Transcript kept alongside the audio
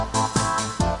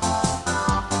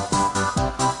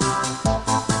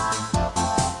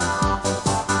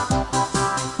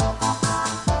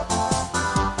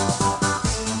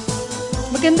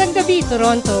Magandang gabi,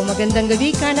 Toronto. Magandang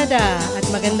gabi, Canada. At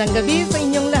magandang gabi sa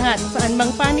inyong lahat. Saan mang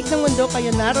panig ng mundo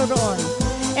kayo naroroon.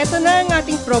 Ito na ang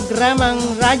ating programang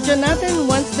Radyo Natin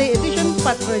Wednesday Edition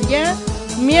Patrolya.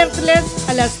 Miyerkules,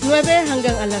 alas 9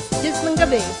 hanggang alas 10 ng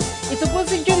gabi. Ito po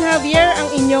si June Javier, ang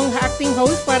inyong acting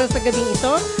host para sa gabing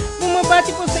ito.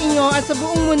 Bumabati po sa inyo at sa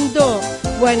buong mundo.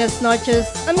 Buenas noches,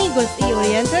 amigos y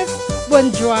oyentes.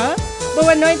 Bonjour,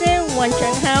 buenas noches,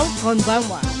 wanchang-hao,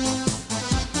 konbanwa.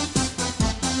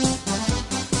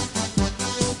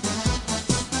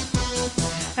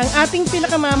 Ang ating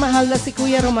pinakamamahal na si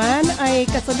Kuya Roman ay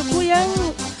kasalukuyang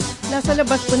nasa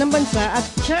labas po ng bansa at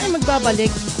siya ay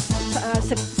magbabalik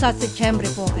sa Setyembre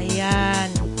po. Ayan.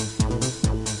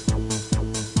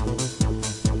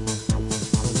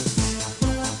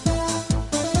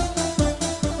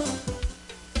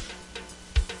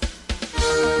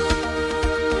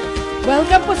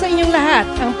 Welcome po sa inyong lahat.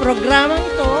 Ang programang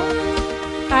ito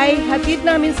ay hatid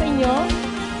namin sa inyo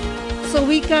sa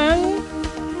wikang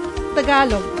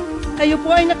Tagalog. Kayo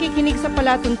po ay nakikinig sa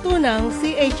palatuntunang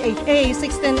CHHA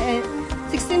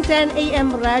 1610 AM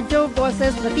Radio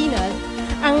Boses Latinas,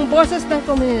 ang boses ng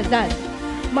komunidad.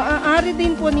 Maaari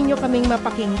din po ninyo kaming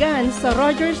mapakinggan sa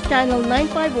Rogers Channel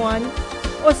 951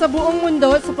 o sa buong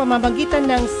mundo sa pamamagitan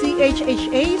ng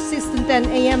CHHA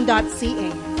 1610am.ca.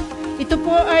 Ito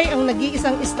po ay ang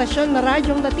nag-iisang istasyon na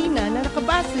radyong Latina na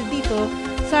nakabase dito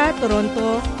sa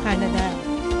Toronto, Canada.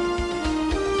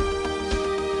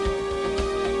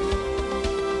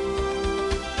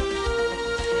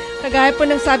 Kagaya po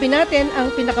ng sabi natin,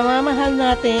 ang pinakamamahal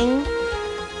nating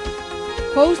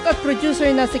host at producer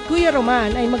na si Kuya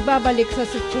Roman ay magbabalik sa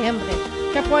Setyembre.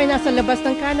 Siya po ay nasa labas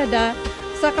ng Canada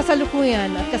sa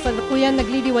kasalukuyan at kasalukuyan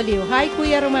nagliliwaliw. Hi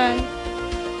Kuya Roman!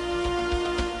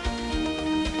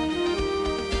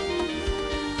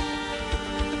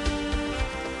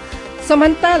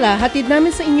 Samantala, hatid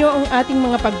namin sa inyo ang ating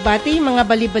mga pagbati, mga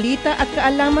balibalita at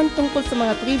kaalaman tungkol sa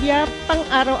mga trivia,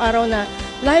 pang-araw-araw na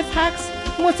life hacks,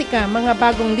 musika, mga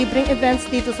bagong libreng events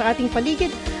dito sa ating paligid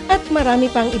at marami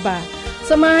pang iba.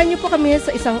 Samahan niyo po kami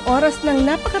sa isang oras ng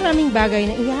napakaraming bagay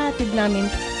na ihahatid namin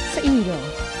sa inyo.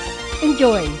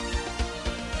 Enjoy!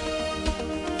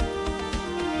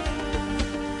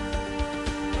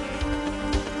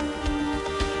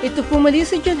 Ito po muli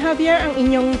si June Javier, ang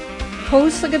inyong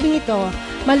host sa gabing ito.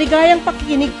 Maligayang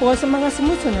pakikinig po sa mga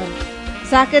sumusunod.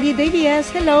 Zachary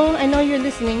Davies, hello, I know you're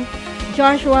listening.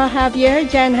 Joshua Javier,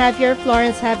 Jan Javier,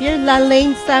 Florence Javier,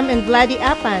 Lalaine, Sam, and Vladdy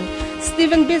Apan,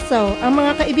 Steven Bisso, ang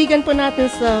mga kaibigan po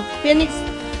natin sa Phoenix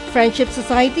Friendship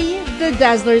Society, The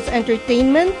Dazzlers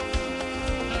Entertainment,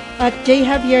 at J.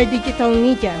 Javier Digital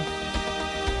Media.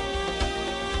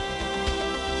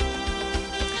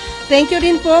 Thank you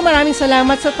rin po, maraming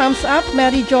salamat sa thumbs up,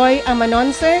 Mary Joy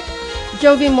Amanonce,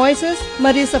 Jovi Moises,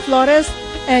 Marisa Flores,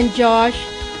 and Josh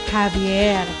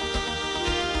Javier.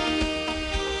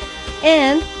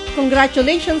 And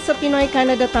congratulations sa Pinoy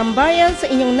Canada Tambayan sa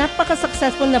inyong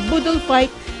napaka-successful na Boodle Fight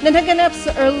na naganap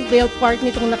sa Earlvale Park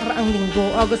nitong nakaraang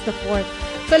linggo, August 4th.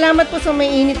 Salamat po sa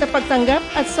mainit na pagtanggap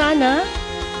at sana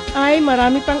ay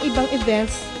marami pang ibang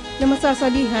events na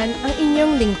masasalihan ang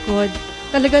inyong lingkod.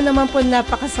 Talaga naman po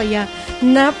napakasaya,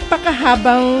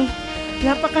 napakahabang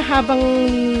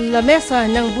lamesa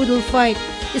ng Boodle Fight.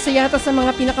 Isa yata sa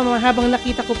mga pinakamahabang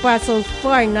nakita ko pa so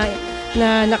far na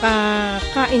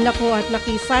nakakain ako at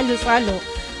nakisalo-salo.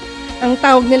 Ang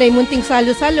tawag nila ay munting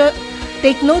salo-salo.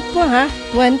 Take note po ha,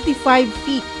 25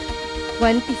 feet.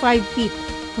 25 feet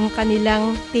ang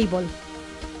kanilang table.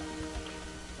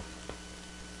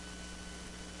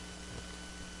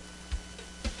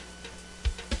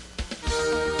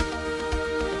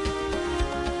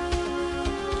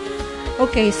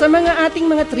 Okay, sa mga ating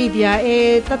mga trivia,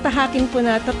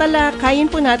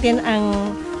 tatalakayin po natin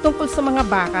ang tungkol sa mga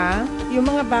baka, yung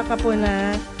mga baka po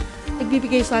na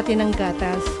nagbibigay sa atin ng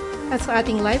gatas. At sa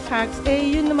ating life hacks,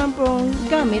 yun naman pong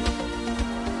gamit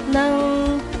ng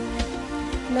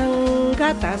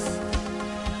gatas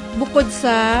bukod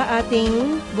sa ating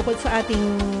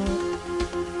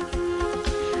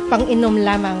pang-inom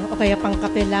lamang o kaya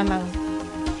pang-kape lamang.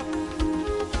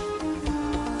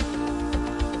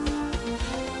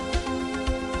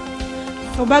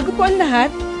 So bago po ang lahat,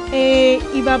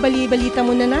 ibabali-balita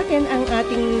muna natin ang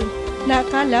ating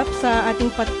nakalap sa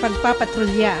ating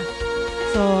pagpapatrolya.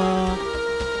 So,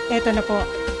 eto na po.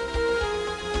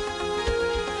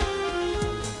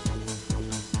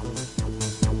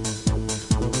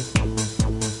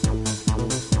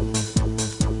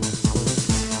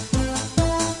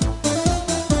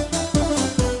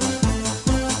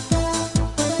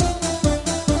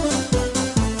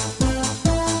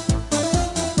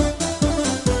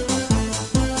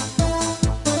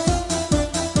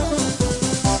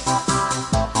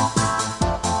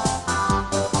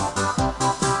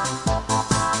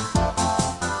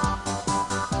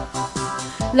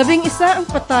 11 ang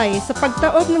patay sa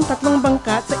pagtaob ng 3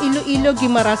 bangka sa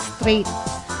Iloilo-Guimaras Strait.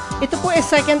 Ito po ay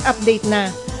second update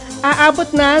na. Aabot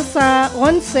na sa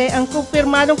 11 ang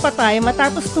kumpirmadong patay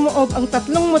matapos tumuob ang 3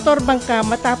 motor bangka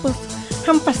matapos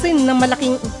hampasin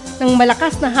ng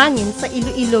malakas na hangin sa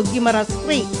Iloilo-Guimaras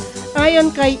Strait,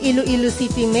 ayon kay Iloilo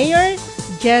City Mayor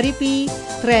Jerry P.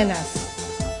 Trenas.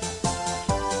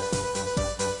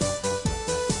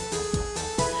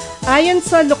 Ayon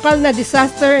sa lokal na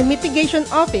Disaster Mitigation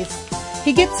Office,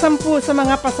 higit 10 sa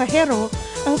mga pasahero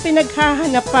ang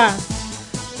pinaghahanap pa.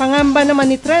 Pangamba naman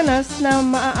ni Trenas na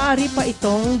maaari pa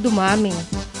itong dumami.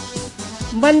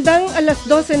 Bandang alas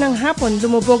 12 ng hapon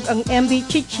lumubog ang MV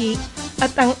Chichi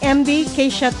at ang MV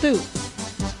Keisha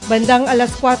 2. Bandang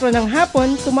alas 4 ng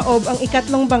hapon tumaob ang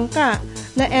ikatlong bangka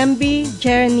na MV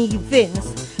Jeremy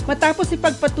Vince matapos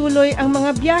ipagpatuloy ang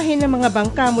mga biyahe ng mga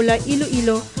bangka mula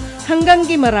Iloilo hanggang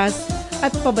Guimaras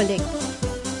at pabalik.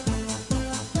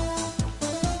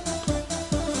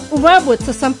 Umabot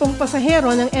sa 10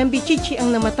 pasahero ng MV Chichi ang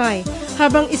namatay,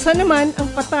 habang isa naman ang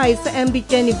patay sa MV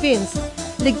Jenny Vince.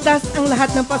 Ligtas ang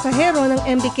lahat ng pasahero ng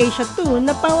MV Keisha 2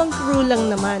 na pawang crew lang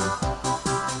naman.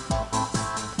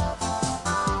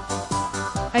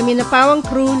 Napawang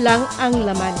crew lang ang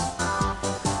laman.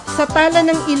 Sa tala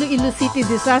ng Iloilo City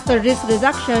Disaster Risk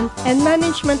Reduction and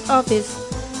Management Office,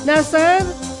 nasa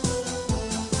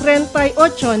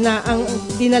 38 na ang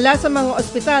dinala sa mga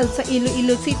ospital sa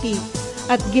Iloilo City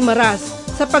at Guimaras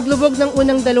sa paglubog ng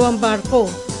unang 2 barko.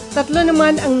 3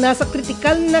 naman ang nasa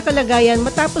kritikal na kalagayan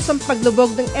matapos ang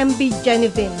paglubog ng MV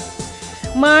Genevieve.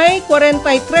 May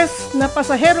 43 na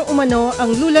pasahero umano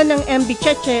ang lula ng MV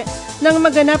Cheche nang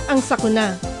maganap ang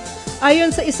sakuna.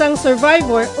 Ayon sa isang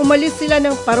survivor, umalis sila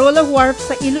ng Parola Wharf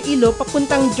sa Iloilo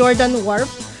papuntang Jordan Wharf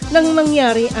nang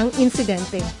mangyari ang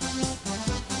insidente.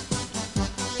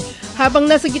 Habang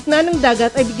nasa gitna ng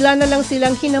dagat ay bigla na lang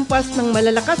silang hinampas ng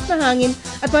malalakas na hangin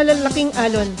at malalaking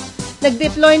alon.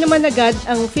 Nag-deploy naman agad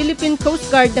ang Philippine Coast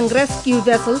Guard ng rescue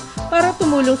vessel para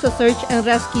tumulong sa search and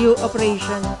rescue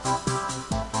operation.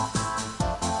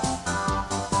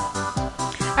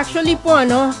 Actually po,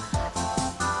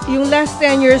 yung last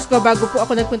 10 years ko bago po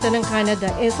ako nagpunta ng Canada,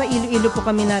 sa Iloilo po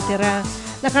kami natira.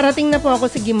 Nakarating na po ako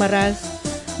sa Guimaras.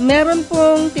 Meron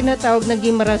pong tinatawag na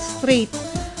Guimaras Strait.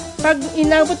 Pag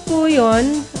inabot po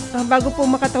yun, bago po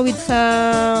makatawid sa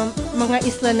mga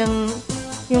isla ng,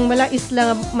 yung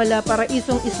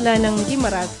paraisong isla ng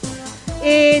Guimaras,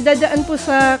 dadaan po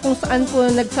sa kung saan po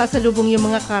nagsasalubong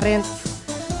yung mga currents.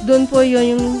 Doon po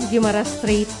yun yung Guimaras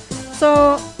Strait.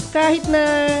 So, kahit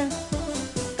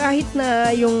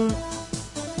na yung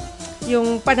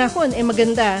panahon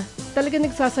maganda, talaga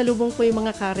nagsasalubong po yung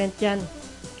mga current yan.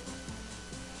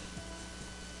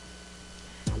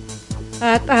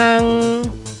 At ang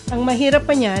mahirap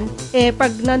pa niyan,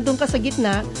 pag nandun ka sa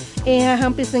gitna,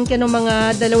 hahampisin ka ng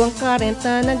mga dalawang current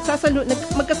na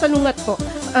magkasalungat po,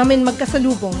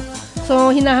 magkasalubong.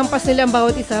 So, hinahampas nila ang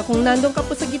bawat isa. Kung nandun ka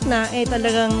po sa gitna,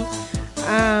 talagang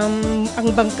ang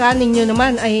bangka ninyo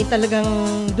naman ay talagang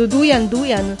duduyan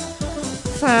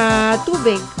sa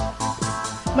tubig.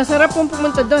 Masarap pong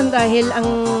pumunta doon dahil ang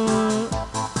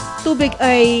tubig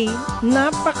ay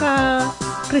napaka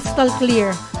crystal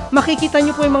clear. Makikita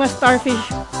nyo po yung mga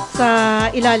starfish sa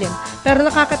ilalim. Pero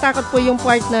nakakatakot po yung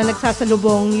part na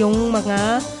nagsasalubong yung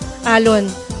mga alon.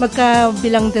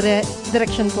 Magkabilang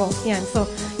direction po. Yan. So,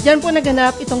 dyan po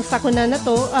naganap itong sakuna na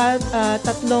to at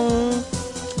 3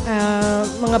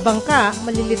 mga bangka,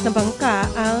 malilit na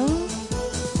bangka ang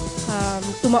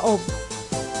tumaob.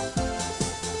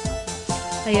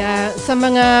 Kaya sa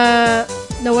mga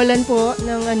nawalan po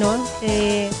ng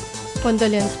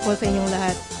condolence po sa inyong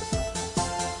lahat.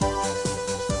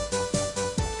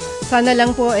 Sana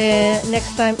lang po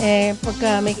next time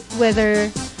pagka may weather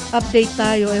update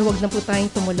tayo wag na po tayong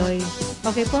tumuloy.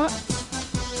 Okay po?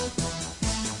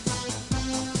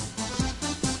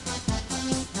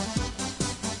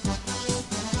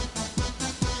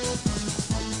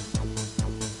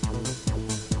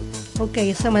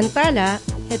 Okay, samantala,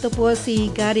 ito po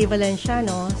si Gary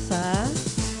Valenciano sa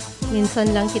Minsan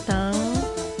Lang Kitang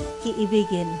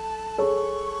Iibigin.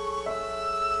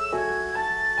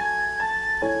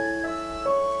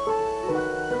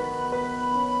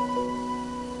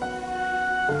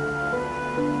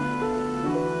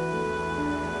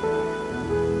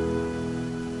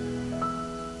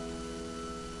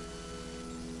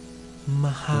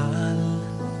 Mahal,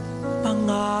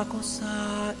 pangako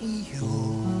sa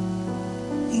iyo,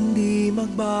 hindi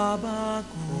magbabago.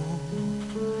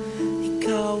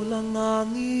 Ikaw lang ang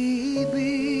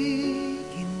iibigin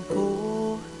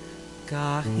ko,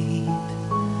 kahit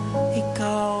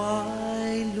ikaw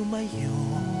ay lumayo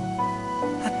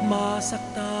at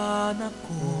masaktan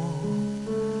ako,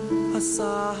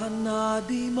 asahan na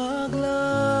di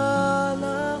maglalaho.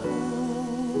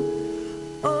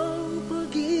 Ang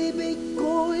pag-ibig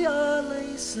ko'y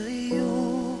alay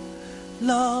sa'yo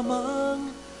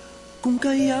lamang. Kung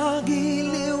kaya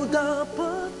giliw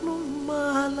dapat mong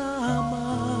malaman.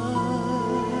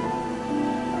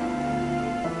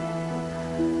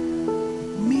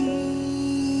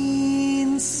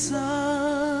 Minsan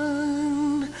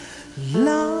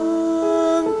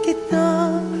lang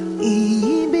kita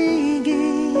iibigin,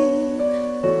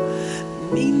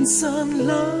 minsan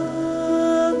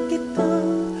lang kita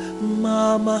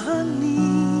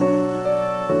mamahalin.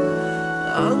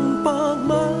 Ang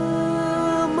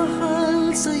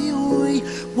pagmamahal sa'yo'y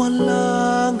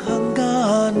walang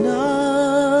hangganan,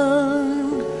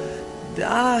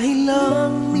 dahil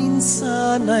lang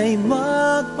minsan ay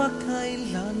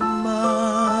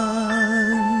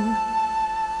magpakailanman.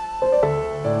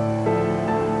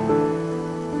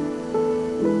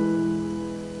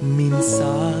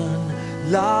 Minsan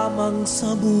lamang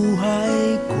sa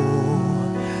buhay ko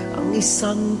ang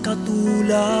isang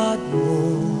katulad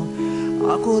mo.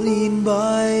 Ako rin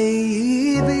ba'y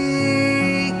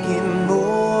ibigin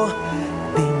mo?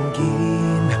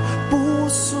 Dinggin,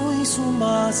 puso'y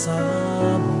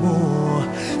sumasamo.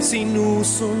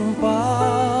 Sinusumpa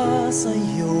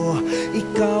sa'yo,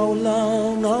 ikaw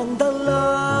lang ang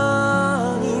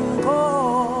dalangin ko.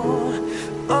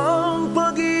 Ang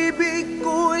pag-ibig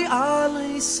ko'y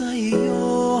alay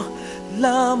sa'yo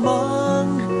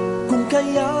lamang. Kung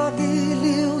kaya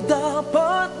giliw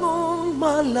dapat mong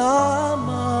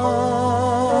malaman.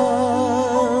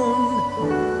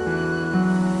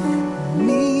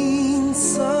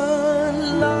 Minsan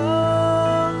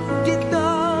lang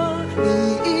kita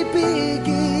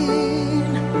iibigin,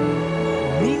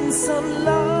 minsan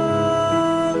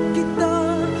lang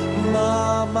kita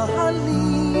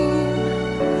mamahalin.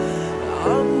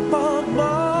 Ang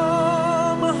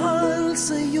pagmamahal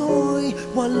sa'yo'y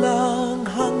walang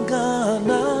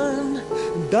hangganan,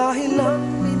 dahil lang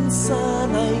minsan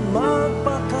ay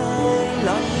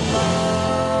magpakailanman.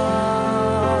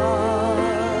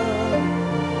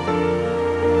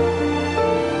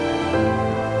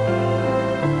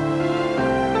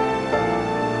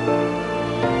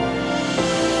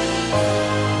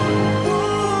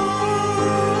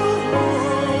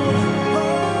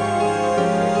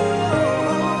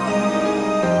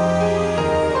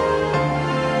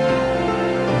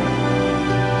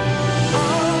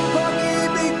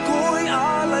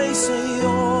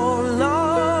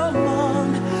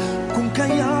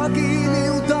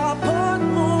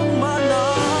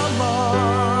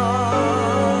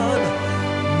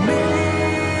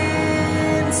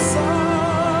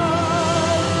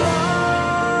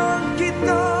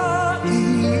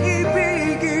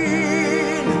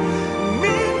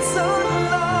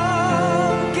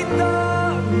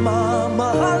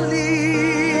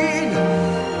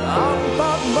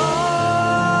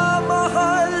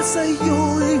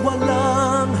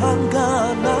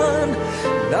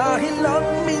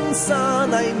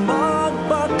 Sana'y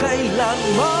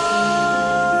magpakailanman.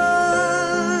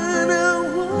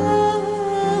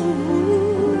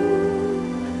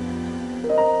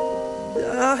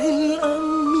 Dahil ang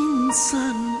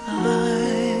minsan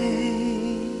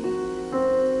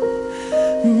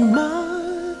ay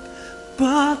magpakailanman.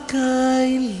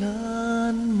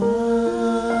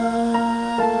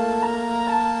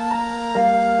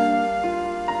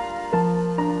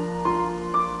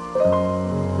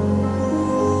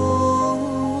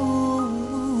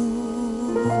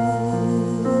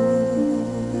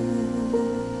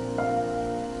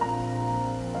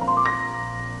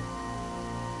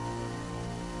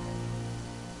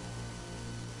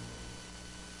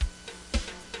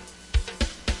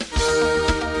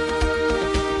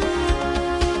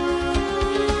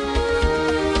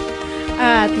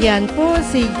 At yan po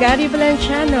si Gary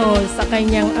Valenciano sa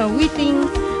kanyang awiting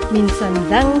Minsan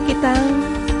Lang Kitang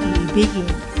Iibigin.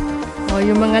 O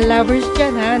yung mga lovers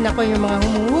dyan ha, nako yung mga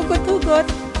humuhugot-hugot,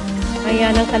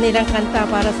 ayan ang kanilang kanta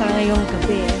para sa ngayong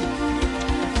gabi.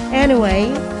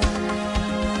 Anyway,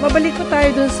 mabalik ko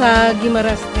tayo dun sa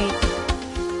Guimaras Street.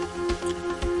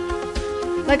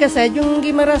 Like I said, yung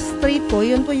Guimaras Street po,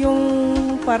 yun po yung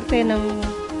parte ng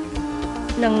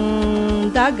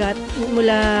dagat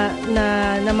mula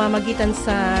na namamagitan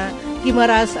sa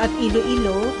Guimaras at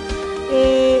Iloilo.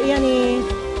 Yan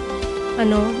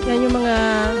yan yung mga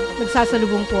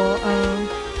nagsasalubong po ang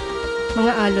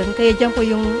mga alon. Kaya dyan po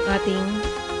yung ating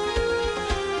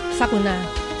sakuna.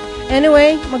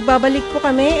 Anyway, magbabalik po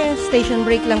kami. Station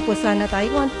break lang po sana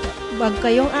tayo. Wag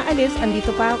kayong aalis, andito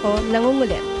pa ako,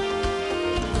 nangungulit.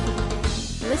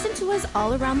 Listen Ottawas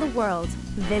all around the world.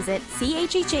 Visit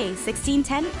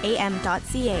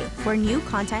chha1610am.ca for new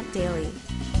content daily.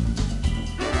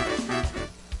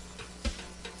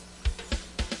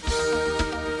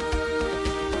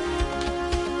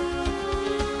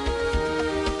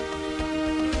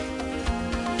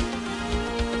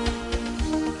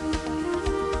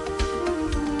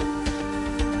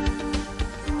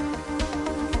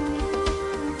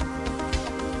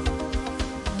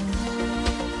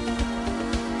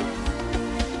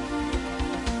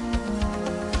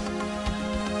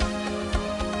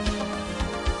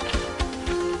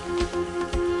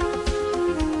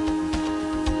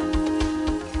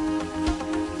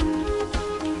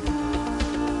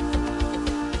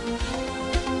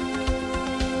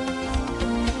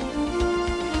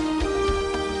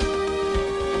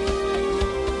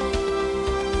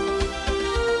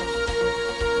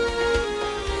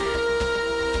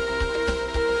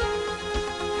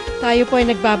 Tayo po ay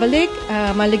nagbabalik.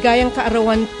 Maligayang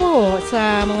kaarawan po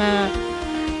sa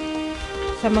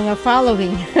mga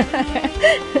following.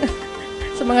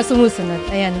 Sa mga sumusunod.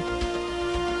 Ayan.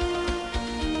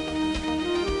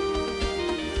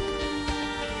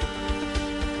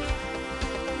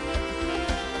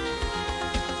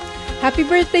 Happy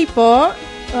birthday po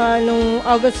nung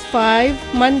August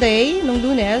 5, Monday, nung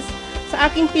Lunes, sa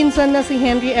aking pinsan na si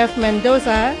Henry F.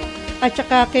 Mendoza at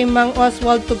saka kay Mang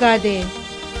Oswald Tugade.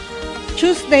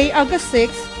 Tuesday, August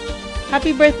 6,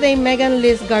 happy birthday Megan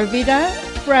Liz Garvida,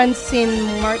 Francine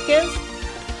Marquez.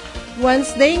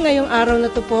 Wednesday, ngayong araw na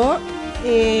to po,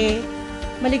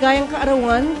 maligayang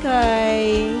kaarawan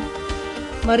kay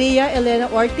Maria Elena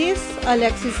Ortiz,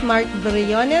 Alexis Mark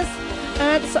Briones,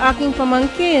 at sa aking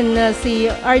pamangkin na si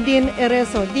Ardin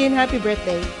Ereso. Din, happy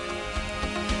birthday.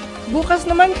 Bukas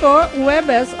naman po,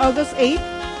 Huwebes, August 8,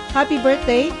 happy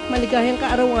birthday, maligayang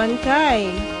kaarawan kay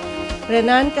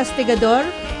Renan Castigador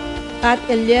at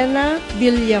Elena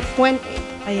Villafuente.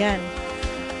 Ayan.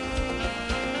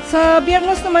 Sa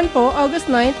Biyernes naman po, August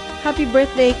 9, happy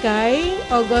birthday kay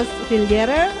August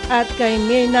Villera at kay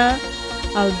Mirna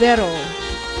Albero.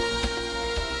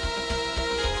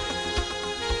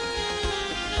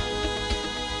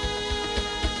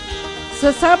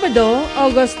 Sa Sabado,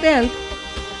 August 10,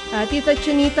 Tita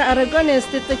Chinita Aragones,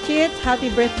 Tita Chit, happy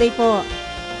birthday po.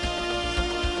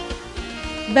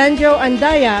 Banjo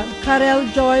Andaya, Karel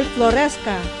Joy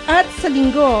Floresca. At sa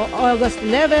Linggo, August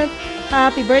 11,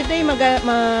 happy birthday,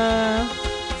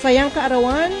 maligayang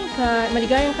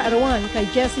kaarawan kay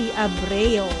Jessie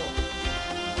Abreu.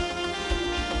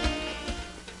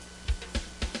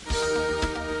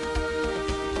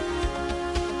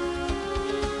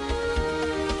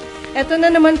 Ito na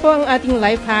naman po ang ating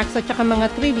life hacks at saka mga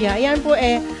trivia. Ayan po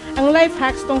ang life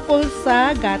hacks tungkol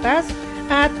sa gatas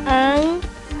at ang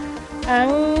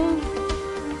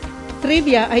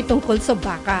trivia ay tungkol sa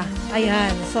baka.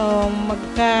 Ayan. So,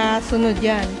 magkasunod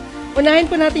yan.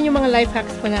 Unahin po natin yung mga life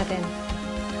hacks po natin.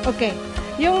 Okay.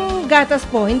 Yung gatas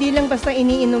po, hindi lang basta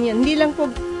iniinom yan. Hindi lang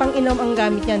po pang-inom ang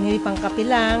gamit yan. Hindi pang kape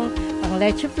lang, pang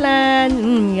leche flan.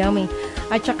 Yummy.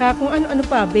 At saka kung ano-ano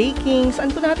pa, baking.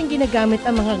 Saan po natin ginagamit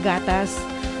ang mga gatas?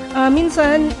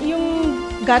 Minsan, yung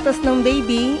gatas ng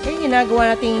baby,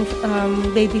 ginagawa nating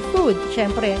baby food.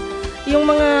 Siyempre. Yung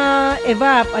mga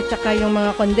evap at saka yung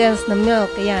mga condensed na milk,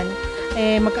 ayan,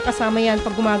 magkakasama yan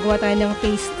pag gumagawa tayo ng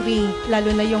pastry. Lalo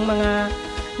na yung mga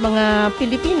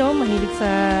Pilipino, mahilig sa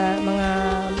mga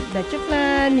leche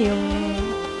flan, yung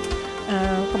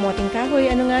kamoting kahoy,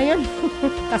 ano nga yun?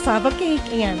 Cassava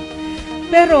cake, ayan.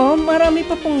 Pero marami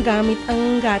pa pong gamit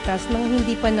ang gatas nang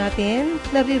hindi pa natin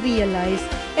nare-realize.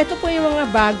 Ito po yung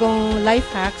mga bagong life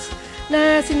hacks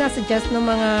na sinasuggest ng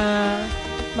mga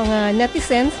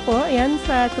netizens po, ayan,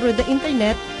 through the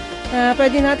internet,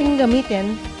 pwede natin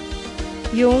gamitin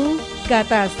yung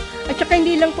gatas. At saka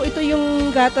hindi lang po ito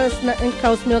yung gatas na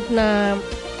cow's milk na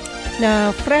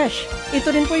fresh.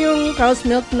 Ito rin po yung cow's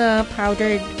milk na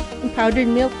powdered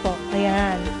milk po.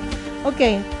 Ayan.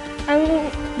 Okay.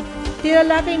 Ang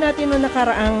tinalakay natin noong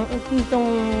nakaraang itong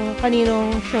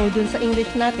kaninong show dun sa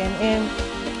English natin,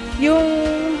 yung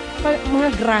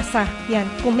mga grasa. Yan.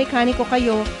 Kung mekaniko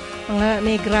kayo,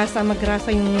 may magrasa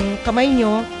yung kamay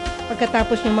nyo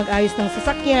pagkatapos nyo mag-ayos ng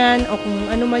sasakyan o kung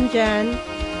ano man dyan,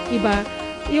 diba?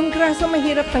 Yung grasa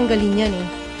mahirap tanggalin yan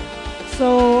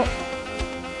So,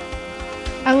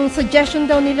 ang suggestion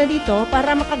daw nila dito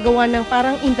para makagawa ng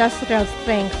parang industrial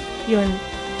strength, yun,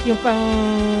 yung pang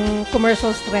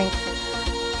commercial strength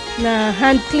na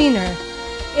hand cleaner.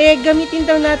 Gamitin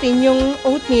daw natin yung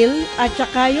oatmeal at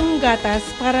saka yung gatas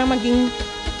para maging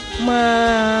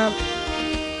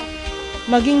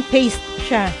paste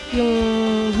siya, yung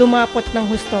lumapot ng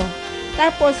husto.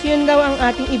 Tapos, yun daw ang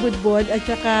ating ibudbod at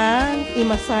saka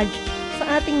i-massage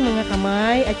sa ating mga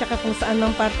kamay at saka kung saan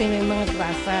mang parte may mga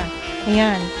grasa.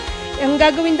 Ayan. Ang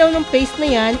gagawin daw ng paste na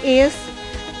yan is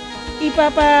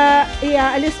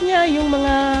iaalis niya yung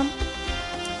mga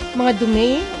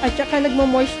dumi at saka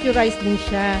nagmo-moisturize din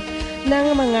siya ng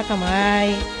mga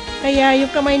kamay. Kaya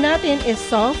yung kamay natin is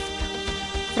soft,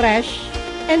 fresh,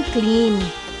 and clean.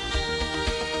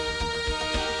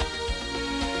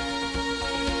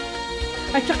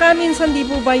 At saka minsan di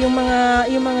po ba yung mga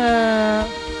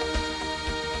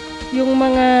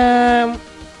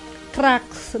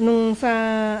cracks nung sa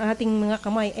ating mga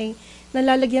kamay ay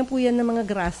nalalagyan po yan ng mga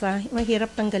grasa,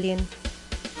 mahirap tanggalin.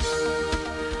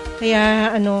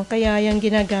 Kaya yan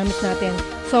ginagamit natin.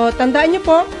 So tandaan niyo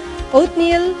po,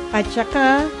 oatmeal at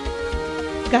saka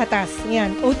gatas.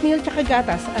 Yan, oatmeal at saka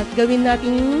gatas at gawin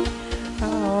natin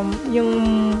yung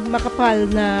makapal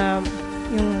na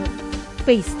yung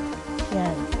paste.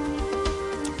 Yan.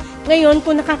 Ngayon,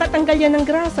 kung nakakatanggal yan ng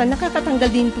grasa, nakakatanggal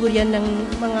din po yan ng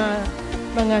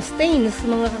mga stains,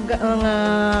 mga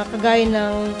kagaya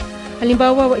ng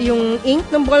halimbawa yung ink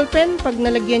ng ballpen pag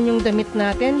nalagyan yung damit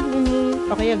natin,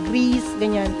 o kaya grease,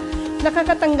 ganyan.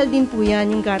 Nakakatanggal din po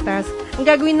yan yung gatas. Ang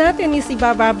gagawin natin is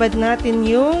ibababad natin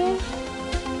yung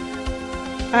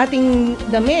ating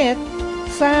damit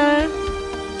sa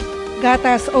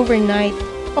gatas overnight.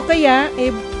 O kaya,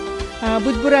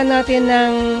 budburan natin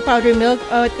ng powder milk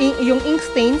at yung ink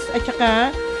stains at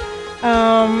saka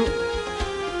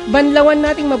banlawan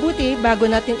natin mabuti bago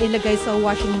natin ilagay sa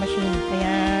washing machine.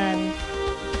 Ayan.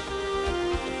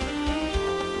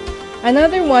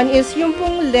 Another one is yung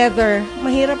pong leather.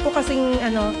 Mahirap po kasing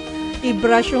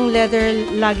i-brush yung leather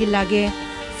lagi-lagi.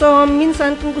 So,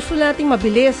 minsan kung gusto natin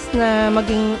mabilis na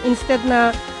maging instead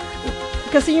na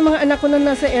kasi yung mga anak ko na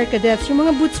nasa Air Cadets, yung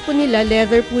mga boots po nila,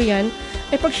 leather po yan,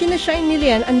 pag sinashine nila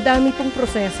yan, ang dami pong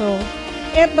proseso.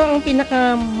 Ito ang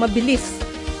pinakamabilis.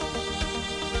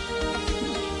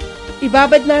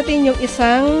 Ibabad natin yung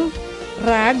isang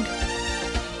rag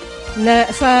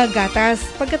na sa gatas.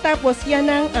 Pagkatapos,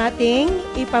 yan ang ating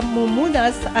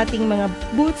ipamumunas sa ating mga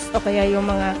boots o kaya yung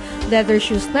mga leather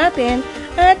shoes natin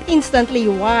at instantly,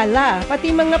 wala!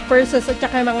 Pati mga purses at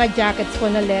saka mga jackets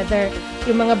po na leather,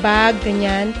 yung mga bag,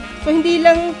 ganyan. So, hindi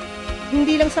lang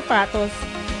sapatos.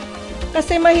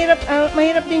 Kasi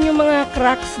mahirap din yung mga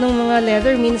cracks ng mga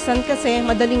leather. Minsan kasi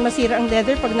madaling masira ang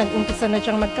leather pag nag-umpisa na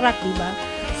siyang mag-crack, diba?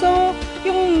 So,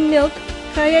 yung milk,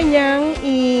 kaya niyang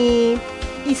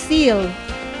i-seal.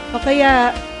 O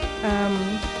kaya,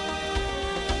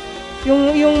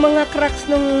 yung mga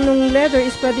cracks ng leather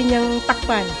is pwede niyang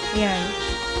takpan. Yan.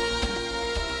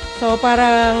 So,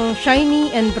 parang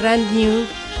shiny and brand new,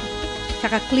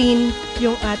 tsaka clean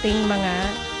yung ating mga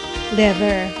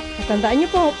leather. Tandaan niyo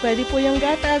po, pwede po yung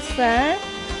gatas sa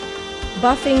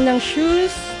buffing ng shoes,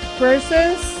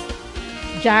 purses,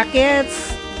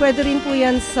 jackets. Pwede rin po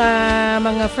yan sa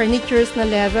mga furnitures na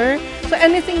leather. So,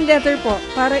 anything leather po.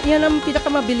 Para yan ang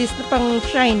pinakamabilis na pang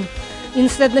shine.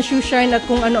 Instead na shoe shine at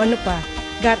kung ano-ano pa.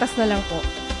 Gatas na lang po.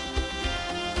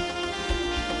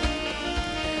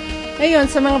 Ngayon,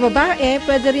 sa mga babae,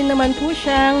 pwede rin naman po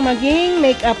siyang maging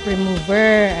makeup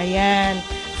remover. Ayan.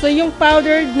 So, yung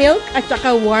powdered milk at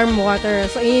saka warm water.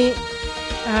 So,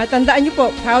 tandaan nyo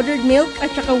po, powdered milk at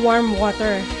saka warm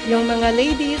water. Yung mga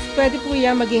ladies, pwede po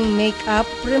yan maging makeup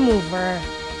remover.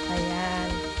 Ayan.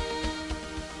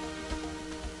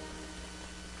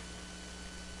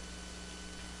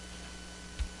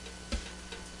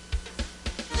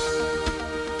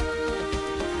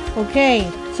 Okay.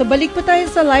 So, balik po tayo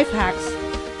sa life hacks.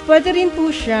 Pwede rin po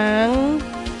siyang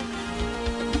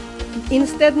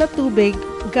instead na tubig,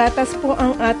 gatas po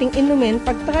ang ating inumin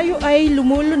pag tayo ay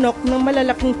lumulunok ng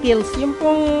malalaking pills. Yung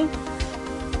pong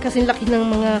kasing laki ng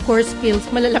mga horse pills,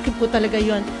 malalaki po talaga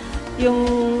yon. Yung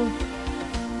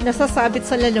nasasabit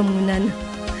sa lalamunan.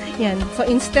 Yan. So,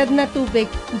 instead na tubig,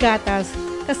 gatas.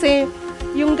 Kasi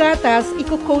yung gatas,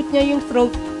 i-coat niya yung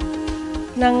throat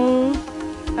ng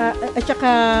at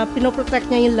saka pinoprotect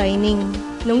niya yung lining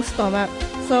ng stomach.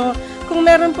 So, kung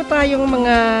meron po tayong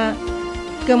mga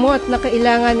gamot na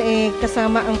kailangan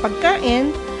kasama ang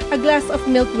pagkain, a glass of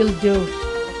milk will do.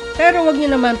 Pero wag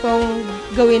niyo naman pong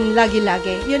gawin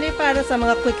lagi-lagi. Yun ay para sa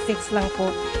mga quick fix lang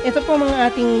po. Ito po mga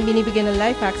ating binibigyan ng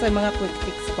life hacks ay mga quick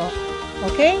fix po.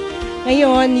 Okay?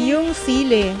 Ngayon, yung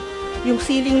sili, yung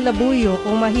siling labuyo,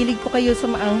 kung mahilig po kayo sa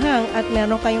maanghang at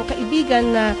meron kayong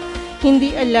kaibigan na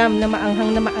hindi alam na maanghang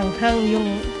yung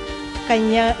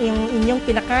inyong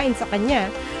pinakain sa kanya,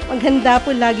 maghanda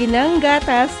po lagi ng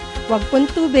gatas. Wag pong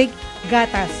tubig,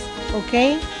 gatas.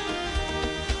 Okay?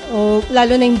 O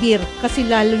lalo na yung beer kasi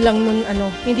lalo lang nun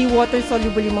hindi water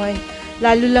soluble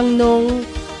Lalo lang nung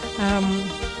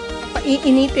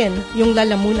paiinitin yung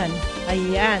lalamunan.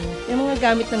 Ayan. Yung mga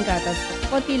gamit ng gatas.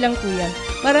 Konti lang po yan.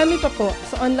 Marami pa po.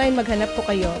 Sa online, maghanap po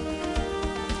kayo.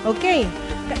 Okay.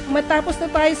 Matapos na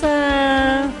tayo sa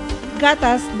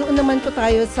gatas, doon naman po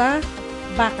tayo sa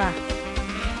baka.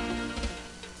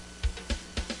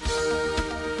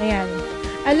 Ayan.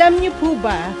 Alam niyo po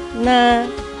ba na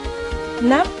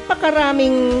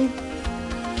napakaraming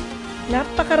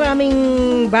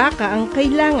baka ang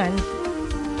kailangan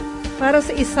para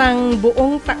sa isang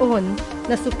buong taon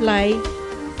na supply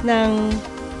ng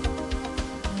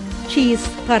cheese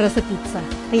para sa pizza.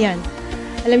 Ayan.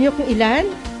 Alam niyo kung ilan?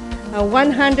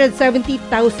 170,000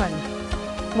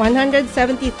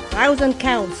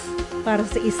 cows para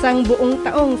sa isang buong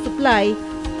taong supply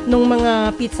ng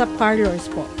mga pizza parlors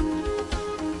po.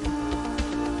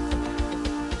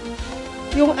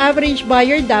 Yung average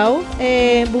buyer daw,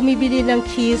 bumibili ng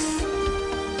cheese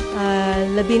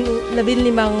 15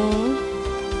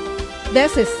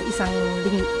 beses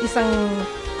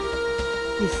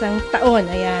isang taon.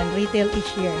 Ayan, retail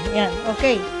each year. Ayan,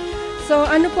 okay. So,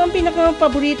 ano po ang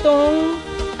pinaka-paboritong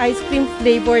ice cream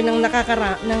flavor ng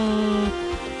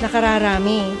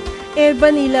nakararami?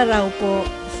 Vanilla raw po.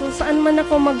 So, saan man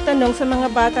ako magtanong sa mga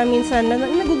bata, minsan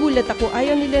nagugulat ako,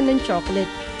 ayaw nila ng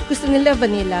chocolate. Gusto nila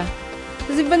vanilla.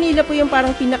 Kasi vanilla po yung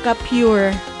parang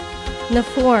pinaka-pure na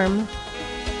form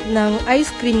ng ice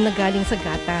cream na galing sa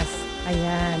gatas.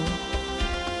 Ayan.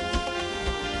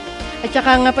 At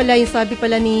saka nga pala, yung sabi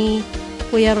pala ni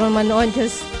Kuya Roman noon,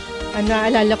 just,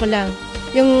 naalala ko lang,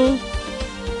 yung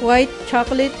white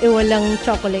chocolate, walang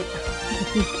chocolate.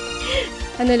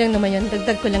 Ano lang naman yun,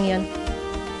 dagdag ko lang yan.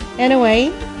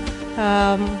 Anyway,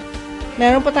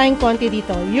 meron pa tayong konti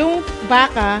dito. Yung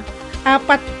baka,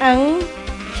 apat ang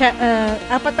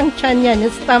tiyan yan,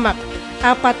 yung stomach.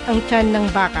 Apat ang tiyan ng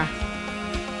baka.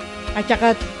 At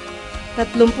saka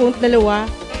 32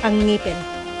 ang ngipin.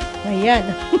 Ayan.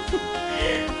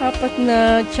 Apat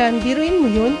na tiyan. Biruin mo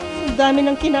yun. Ang dami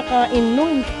ng kinakain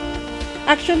nun.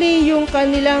 Actually, yung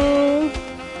kanilang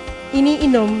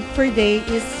iniinom per day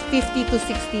is 30 to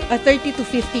 50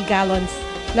 gallons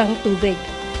ng tubig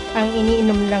ang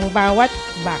iniinom ng bawat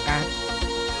baka.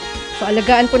 So,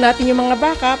 alagaan po natin yung mga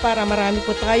baka para marami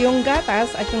po tayong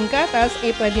gatas at yung gatas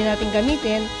pwede natin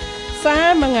gamitin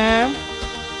sa mga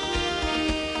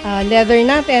leather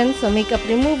natin, sa makeup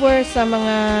remover, sa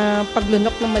mga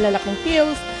paglunok ng malalaking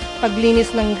peels, paglinis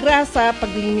ng grasa,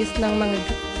 paglinis ng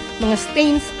mga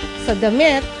stains sa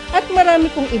damit, at marami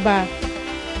pong iba.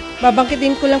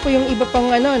 Babangkitin ko lang po yung iba pang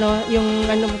yung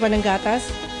pa ng gatas.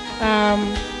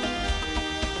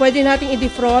 Pwede nating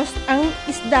i-defrost ang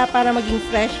isda para maging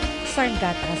fresh sa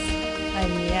gatas.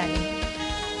 Ayan.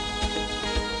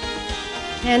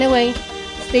 Anyway,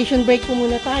 station break po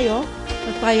muna tayo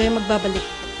at tayo ay magbabalik.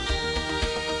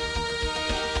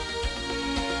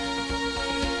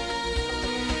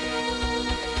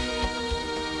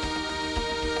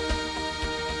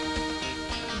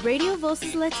 Radio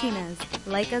Voces Latinas.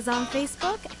 Like us on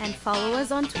Facebook and follow us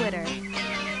on Twitter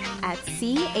at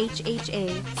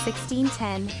CHHA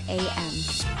 1610 AM.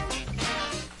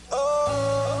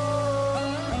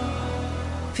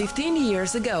 15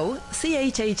 years ago,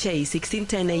 CHHA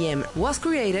 1610 AM was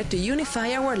created to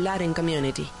unify our Latin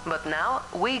community. But now,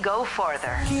 we go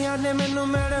further.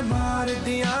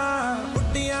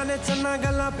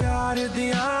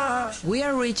 We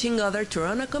are reaching other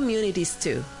Toronto communities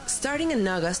too. Starting on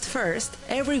August 1st,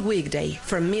 every weekday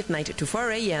from midnight to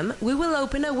 4 AM, we will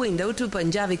open a window to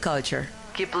Punjabi culture.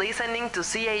 Keep listening to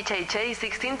CHHA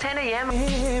 1610 AM.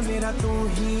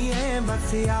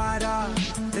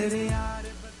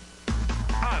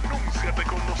 Anúnciate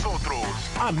con nosotros.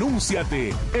 Anúnciate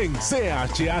en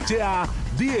CHHA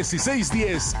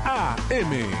 1610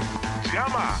 AM.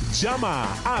 Llama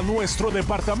a nuestro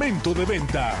departamento de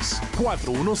ventas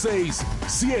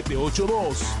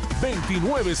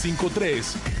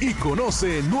 416-782-2953 y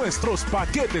conoce nuestros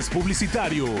paquetes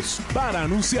publicitarios para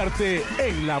anunciarte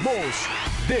en la voz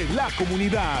de la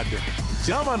comunidad.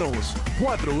 Llámanos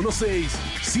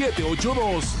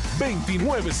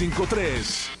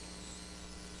 416-782-2953.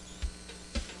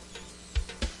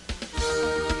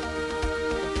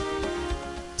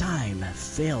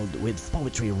 Filled with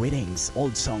poetry readings,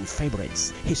 old song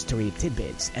favorites, history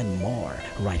tidbits, and more.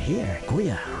 Right here,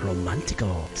 Kuya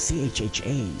Romantico.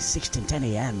 CHHA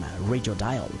 1610 AM radio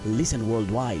dial. Listen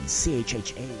worldwide.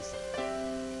 CHHA.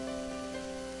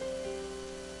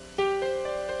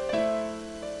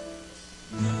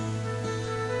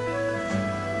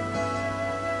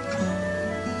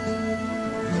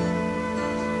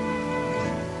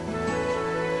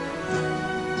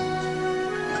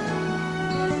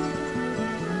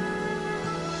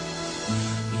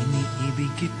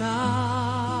 kita,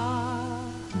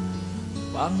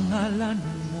 pangalan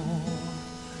mo,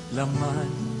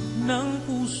 laman ng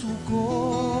puso ko,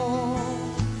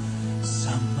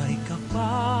 sa may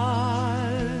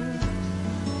kapal,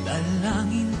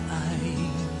 dalangin ay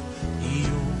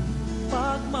iyong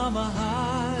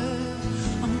pagmamahal.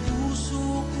 Ang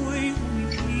puso ko'y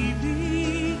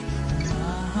umiibig,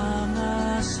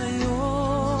 humahanga sa'yo,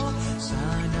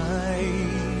 sana'y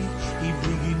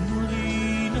ibigin mo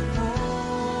rin ako.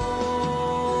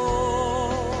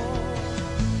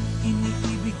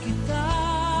 Iniibig kita,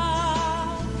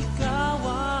 ikaw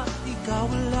at ikaw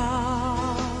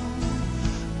lang,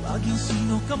 maging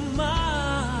sino ka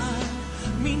man,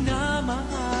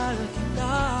 minamahal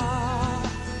kita.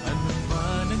 Ano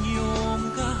man ang iyong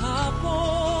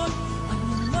kahapon,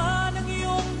 ano man ang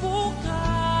iyong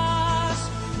bukas,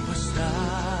 basta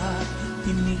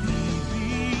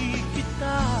iniibig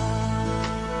kita.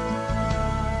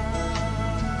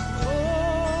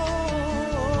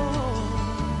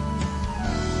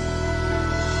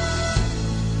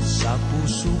 Sa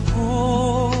puso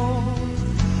ko,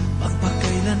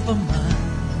 magpakailan pa man,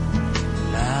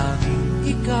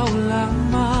 laging ikaw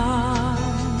lamang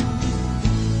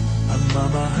ang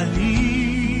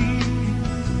mamahalin.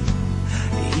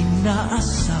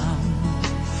 Inaasam,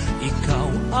 ikaw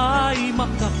ay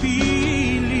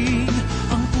makapiling.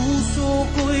 Ang puso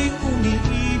ko'y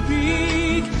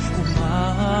umiibig,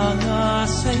 humahanga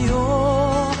sa'yo,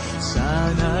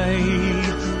 sana'y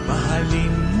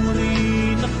mahalin mo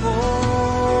rin ako.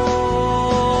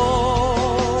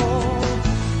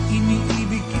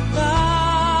 Iniibig kita,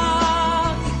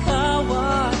 ikaw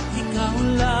at ikaw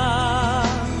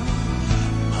lang,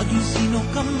 maging sino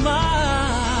ka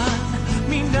man,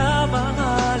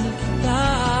 minamahal kita.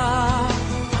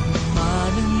 Ano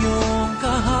man ang iyong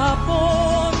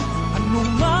kahapon, ano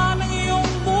man ang iyong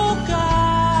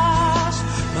bukas,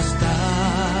 basta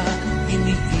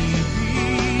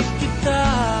iniibig kita.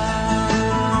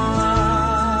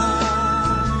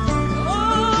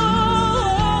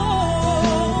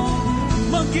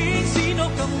 Maging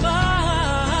sino ka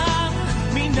man,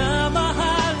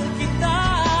 minamahal kita.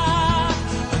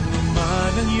 Ano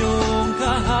man ang iyong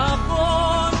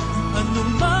kahapon, ano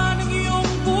man ang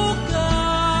iyong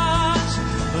bukas,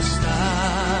 basta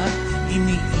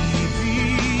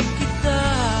iniibig kita.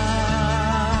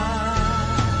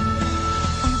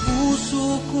 Ang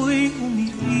puso ko'y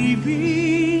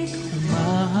umiibig,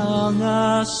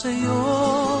 humahanga sa'yo,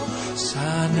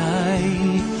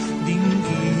 sana'y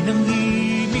dinggin ang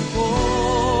himig ko.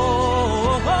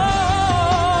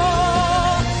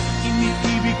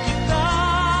 Iniibig kita,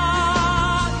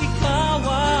 ikaw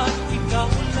at ikaw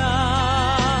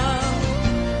lang,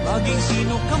 maging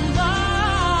sino ka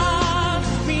man,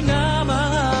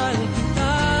 minamahal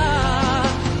kita.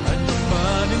 Ano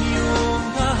man ang iyong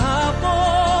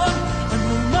kahapon,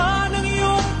 ano man ang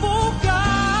iyong bukas,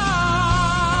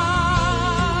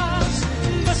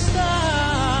 basta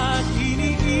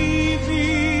iniibig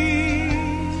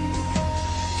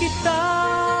kita.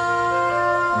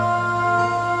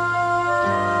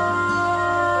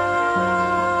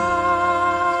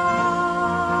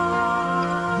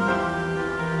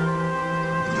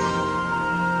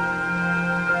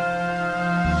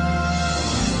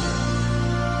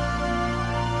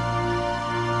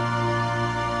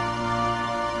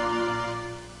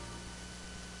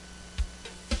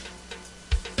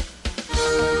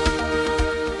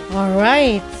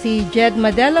 Alright, si Jed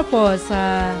Madela po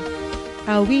sa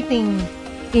awiting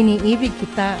Iniibig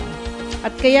Kita.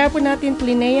 At kaya po natin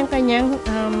plinay ang kanyang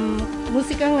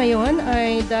musika ngayon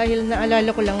ay dahil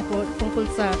naalala ko lang po tungkol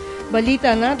sa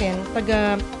balita natin.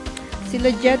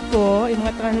 Sila Jed po, yung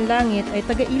mga Tahan Langit, ay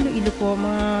taga Iloilo po.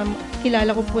 Mga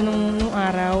kilala ko po nung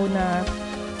araw na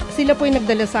sila po yung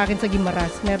nagdala sa akin sa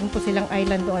Guimaras. Meron po silang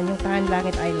island doon, yung Tahan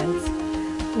Langit Islands.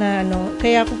 Na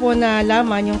kaya ko po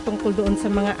nalaman yung tungkol doon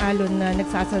sa mga alon na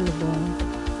nagsasalubong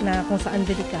na kung saan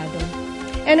delikado.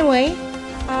 Anyway,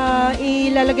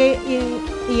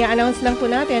 i-announce lang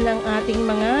po natin ang ating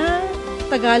mga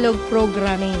Tagalog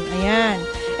programming. Ayan.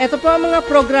 Ito po ang mga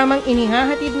programang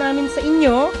inihahatid namin sa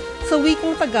inyo sa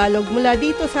wikang Tagalog mula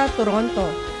dito sa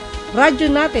Toronto. Radyo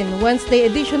natin, Wednesday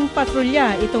edition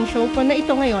Patrolya. Itong show po na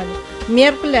ito ngayon,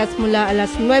 Miyerkules mula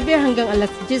alas 9 hanggang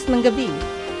alas 10 ng gabi.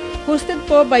 Hosted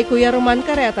po by Kuya Roman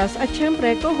Caretas at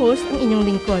syempre co-host ang inyong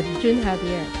lingkod, June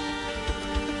Javier.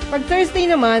 Pag Thursday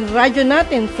naman, radyo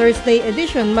natin Thursday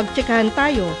edition, magtsikahan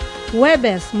tayo.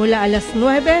 Huwebes mula alas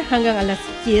 9 hanggang alas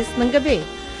 10 ng gabi.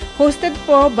 Hosted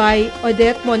po by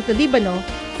Odette Montelibano,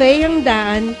 Faye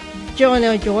Hangdaan,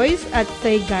 Jonah Joyce at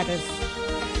Faye Gares.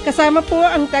 Kasama po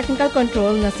ang technical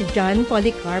control na si John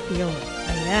Policarpio.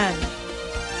 Ayan.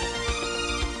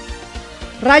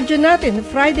 Radyo natin,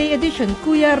 Friday edition,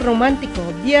 Kuya Romantico,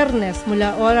 Biyernes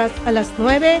mula alas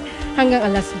 9 hanggang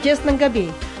alas 10 ng gabi.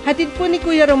 Hatid po ni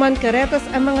Kuya Roman Caretas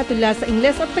ang mga tula sa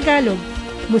Ingles at Tagalog,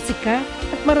 musika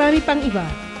at marami pang iba.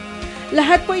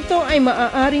 Lahat po ito ay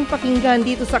maaaring pakinggan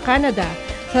dito sa Canada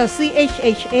sa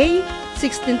CHHA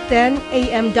 1610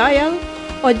 AM dial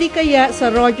o di kaya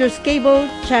sa Rogers Cable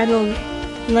Channel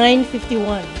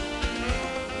 951.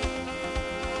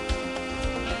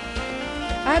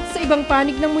 At sa ibang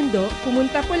panig ng mundo,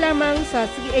 pumunta po lamang sa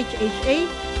CHHA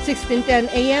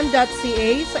 1610 AM.ca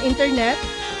sa internet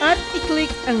at i-click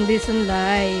ang Listen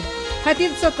Live.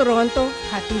 Hatid sa Toronto,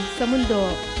 hatid sa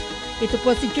mundo. Ito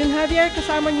po si June Javier,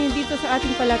 kasama niyo dito sa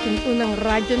ating palatuntunang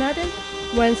radyo natin,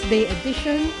 Wednesday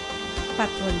edition,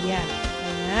 Patrolya.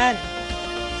 Ayan.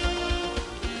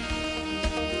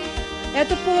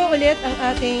 Ito po ulit ang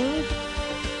ating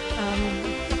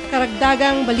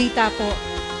karagdagang balita po.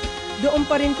 Doon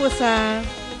pa rin po sa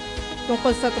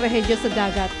tungkol sa trahedya sa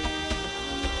dagat.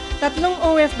 3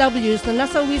 OFWs na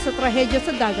nasawi sa trahedya sa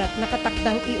dagat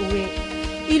nakatakdang iuwi.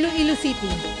 Iloilo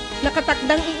City,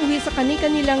 nakatakdang iuwi sa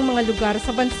kani-kanilang mga lugar sa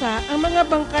bansa ang mga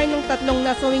bangkay ng 3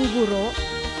 nasawing guro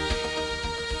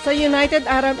sa United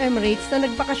Arab Emirates na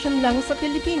nagbakasyon lang sa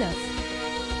Pilipinas.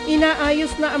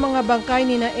 Inaayos na ang mga bangkay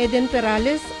nina Eden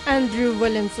Perales, Andrew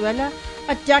Valenzuela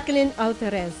at Jacqueline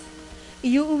Alvarez.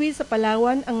 Iuuwi sa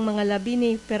Palawan ang mga labi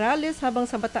ni Perales habang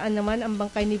sa Bataan naman ang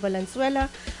bangkay ni Valenzuela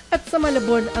at sa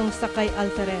Malabon ang sakay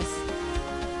Alvarez.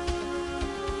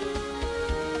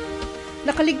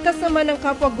 Nakaligtas naman ang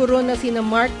kapwa-guro na sina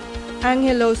Mark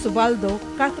Angelo Subaldo,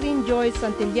 Catherine Joy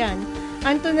Santillan,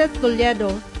 Antoinette Toledo,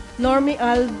 Normie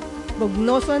Al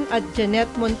Bognoson at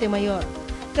Janet Montemayor.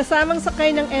 Kasamang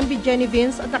sakay ng MV Jenny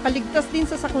Vince at nakaligtas din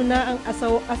sa sakuna ang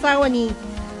asawa ni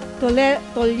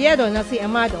Toledo na si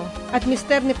Amado at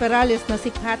mister ni Perales na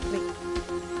si Patrick.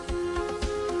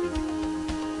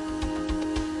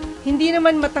 Hindi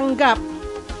naman matanggap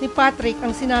ni Patrick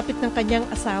ang sinapit ng kanyang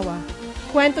asawa.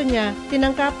 Kwento niya,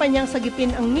 tinangkapan niyang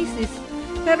sagipin ang misis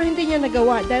pero hindi niya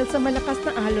nagawa dahil sa malakas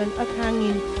na alon at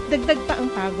hangin, dagdag pa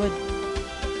ang pagod.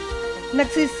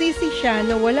 Nagsisisi siya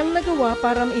na walang nagawa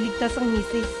para mailigtas ang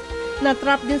misis.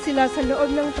 Natrap din sila sa loob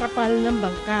ng trapal ng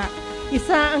bangka.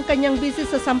 Isa ang kanyang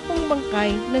bisis sa 10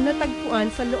 bangkay na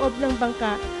natagpuan sa loob ng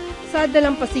bangka sa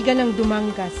dalampasigan ng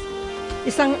Dumangas.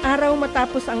 Isang araw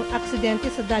matapos ang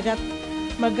aksidente sa dagat,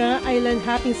 mag-island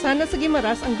hopping sana sa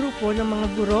Guimaras ang grupo ng mga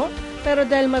guro, pero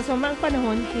dahil masama ang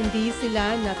panahon, hindi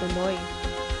sila natuloy.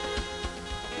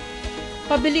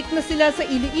 Pabilik na sila sa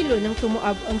Iloilo nang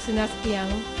tumuab ang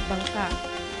sinasakyang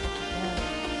bangka.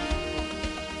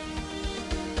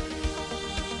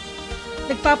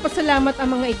 Nagpapasalamat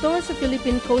ang mga ito sa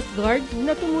Philippine Coast Guard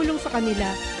na tumulong sa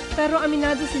kanila, pero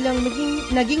aminado silang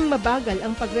naging mabagal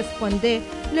ang pagresponde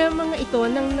ng mga ito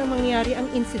nang mangyari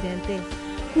ang insidente.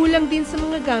 Kulang din sa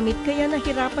mga gamit kaya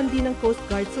nahirapan din ng Coast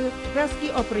Guard sa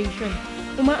rescue operation.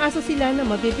 Umaasa sila na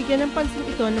mabibigyan ng pansin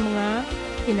ito ng mga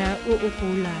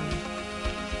kinauukulan.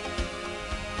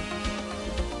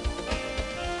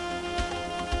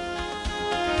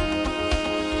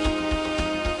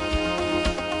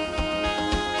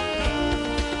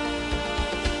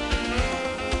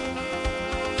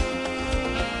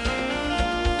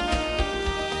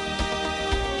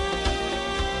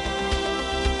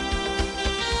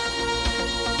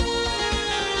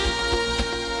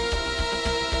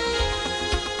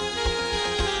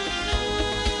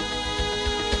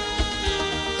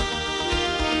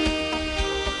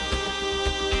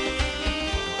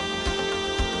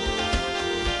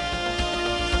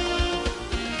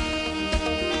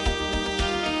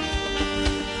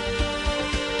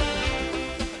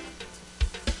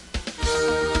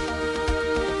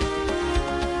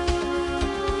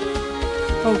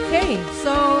 Okay,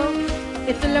 so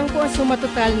ito lang po ang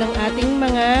sumatotal ng ating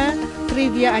mga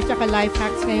trivia at saka life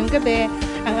hacks ngayong gabi.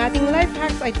 Ang ating life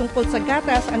hacks ay tungkol sa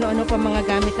gatas, ano-ano pa mga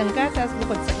gamit ng gatas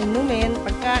bukod sa inumin,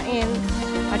 pagkain,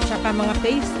 at saka mga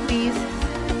pastries,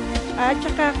 at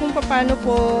saka kung paano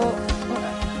po,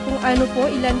 kung ano po,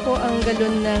 ilan po ang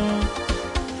galon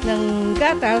ng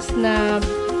gatas na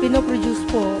pinoproduce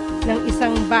po ng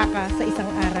isang baka sa isang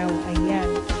araw. Ayan.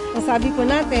 Ang sabi po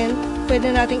natin,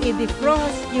 pwede nating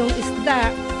i-defrost yung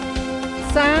isda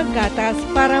sa gatas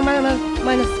para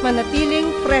manatiling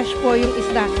fresh po yung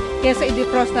isda kaysa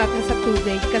i-defrost natin sa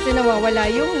tubig kasi nawawala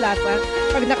yung lasa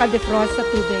pag naka-defrost sa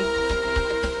tubig.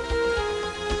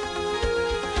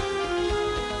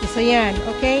 So yan,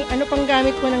 okay? Ano pang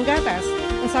gamit po ng gatas?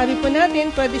 Ang sabi po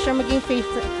natin, pwede siya maging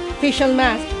facial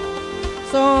mask.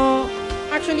 So,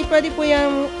 actually, pwede po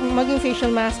yung maging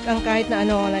facial mask ang kahit na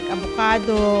ano, like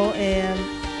avocado, and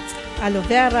aloe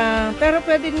vera, pero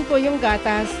pwede din po yung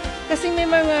gatas kasi may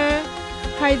mga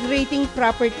hydrating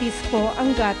properties po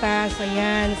ang gatas.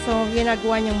 Ayan. So,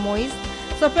 ginagawa niyang moist.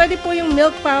 So, pwede po yung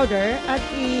milk powder at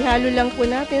ihalo lang po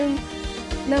natin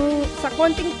sa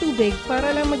konting tubig para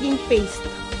lang maging paste.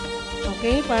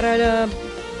 Okay? Para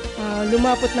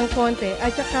lumapot ng konti.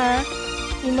 At saka,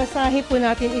 imasahe po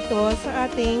natin ito sa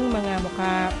ating mga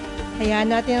mukha. Hayaan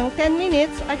natin ng 10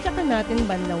 minutes at saka natin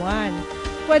banlawan.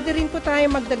 Pwede rin po tayo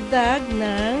magdagdag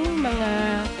ng mga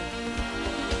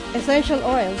essential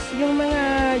oils, yung mga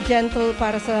gentle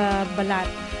para sa balat.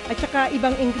 At saka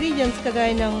ibang ingredients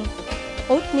kagaya ng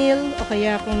oatmeal o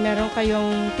kaya kung meron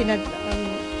kayong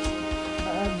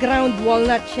ground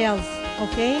walnut shells.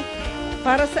 Okay?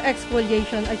 Para sa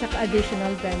exfoliation at saka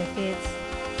additional benefits.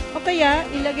 O kaya,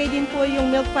 ilagay din po yung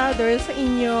milk powder sa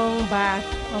inyong bath.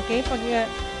 Okay?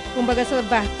 Kumbaga sa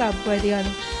bathtub, pwede yan.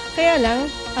 Kaya lang,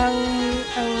 ang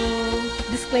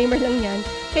disclaimer lang yan,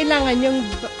 kailangan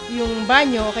yung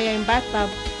banyo o kaya yung bathtub,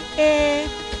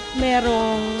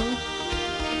 merong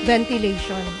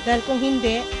ventilation. Dahil kung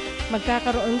hindi,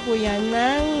 magkakaroon po yan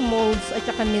ng molds at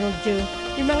saka mildew.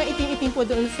 Yung mga itim-itim po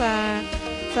doon sa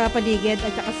paligid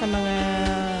at saka sa mga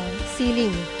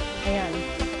ceiling. Ayan.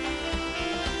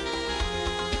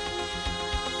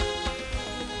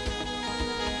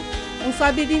 Ang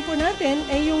sabi din po natin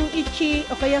ay yung itchy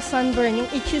o kaya sunburn, yung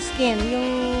itchy skin, yung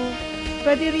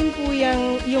pwede rin po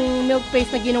yung milk paste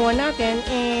na ginawa natin,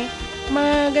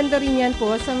 maganda rin yan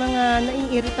po sa mga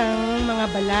naiiritang mga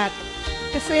balat.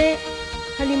 Kasi,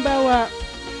 halimbawa,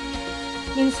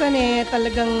 minsan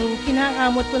talagang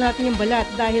kinakamot po natin yung balat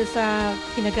dahil sa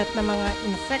kinagat na mga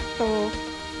insekto.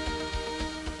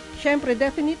 Siyempre,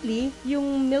 definitely,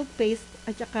 yung milk paste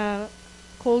at saka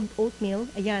cold oatmeal,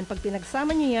 ayan, pag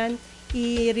pinagsama nyo yan,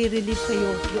 i-release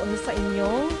sa'yo doon sa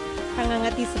inyong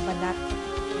pangangati sa balat.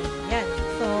 Ayan.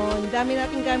 So, ang dami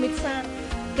natin gamit sa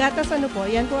gatas,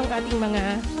 yan po ang ating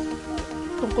mga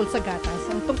tungkol sa gatas.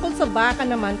 Ang tungkol sa baka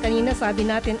naman, kanina sabi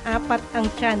natin, 4 ang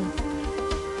tiyan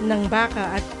ng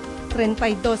baka at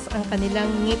 32 ang kanilang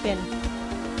ngipin.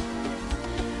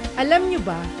 Alam nyo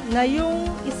ba na yung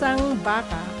isang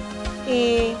baka,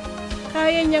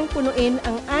 kaya niyang punuin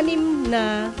ang 6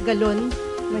 na galon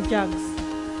na jugs.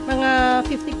 Mga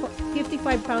 55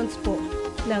 pounds po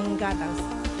ng gatas.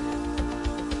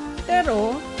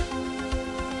 Pero,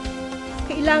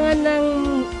 kailangan ng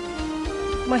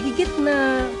mahigit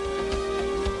na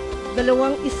 1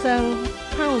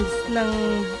 pounds ng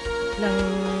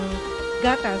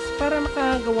gatas para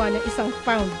makagawa ng 1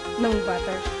 pound ng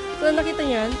butter. So, nakita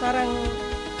niyo yan, parang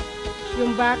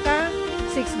yung baka,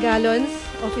 6 gallons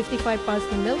o 55 pounds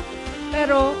ng milk.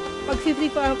 Pero, pag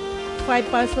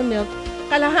 55 pounds ng milk,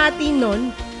 kalahati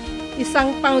nun,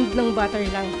 1 pound ng butter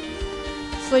lang.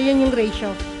 So, yun yung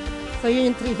ratio. So,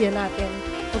 yun yung trivia natin.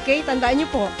 Okay? Tandaan nyo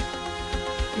po.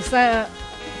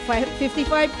 55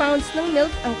 pounds ng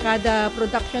milk ang kada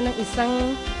production ng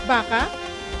isang baka.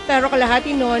 Pero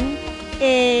kalahati nun,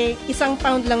 1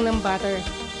 pound lang ng butter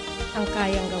ang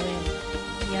kayang gawin.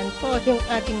 Yan po yung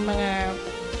ating mga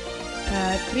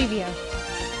trivia.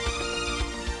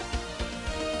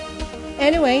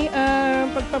 Anyway,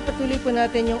 pagpapatuloy po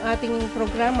natin yung ating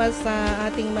programa sa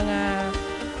ating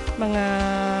mga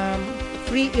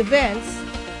free events.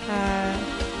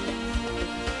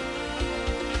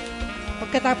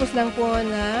 Pagkatapos lang po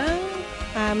ng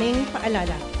aming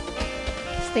paalala.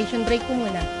 Station break po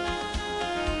muna.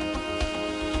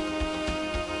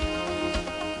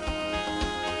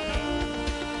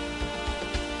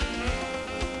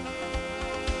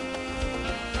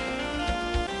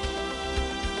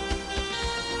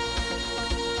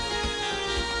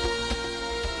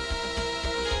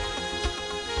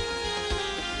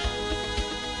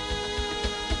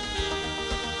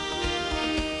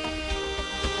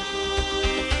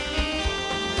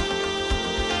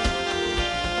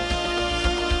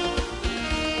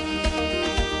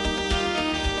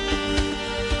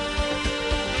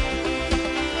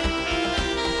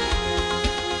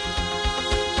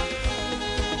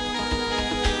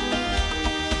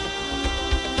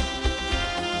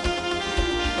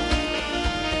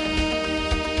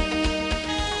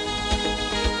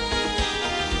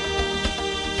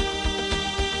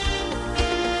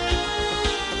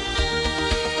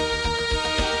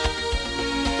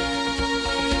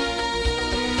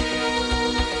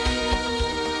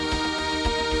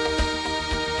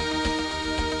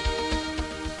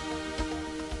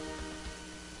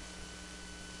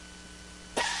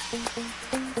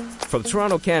 From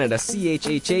Toronto, Canada,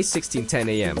 CHHA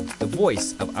 1610 AM, the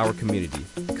voice of our community,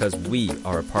 because we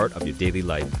are a part of your daily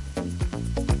life.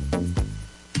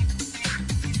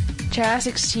 Channel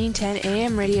 1610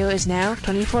 AM radio is now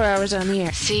 24 hours on the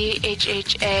air.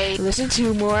 CHHA. Listen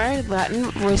to more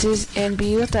Latin voices and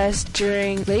be with us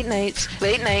during late nights.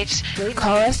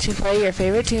 Call us to play your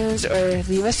favorite tunes or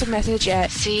leave us a message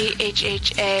at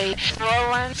CHHA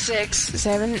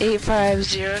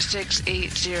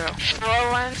 416-785-0680.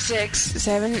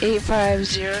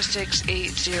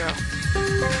 416-785-0680.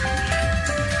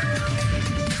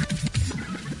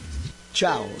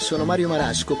 Ciao, sono Mario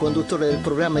Marasco, conduttore del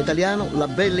programma italiano La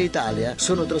Bella Italia.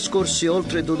 Sono trascorsi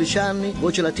oltre 12 anni,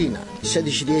 Voce Latina.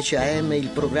 16:10 AM, i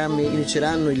programmi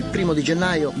inizieranno il 1 di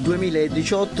gennaio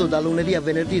 2018 da lunedì a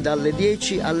venerdì dalle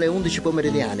 10 alle 11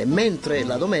 pomeridiane, mentre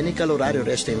la domenica l'orario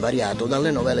resta invariato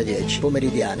dalle 9 alle 10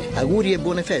 pomeridiane. Auguri e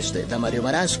buone feste da Mario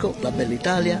Marasco, La Bella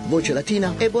Italia, Voce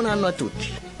Latina e buon anno a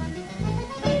tutti.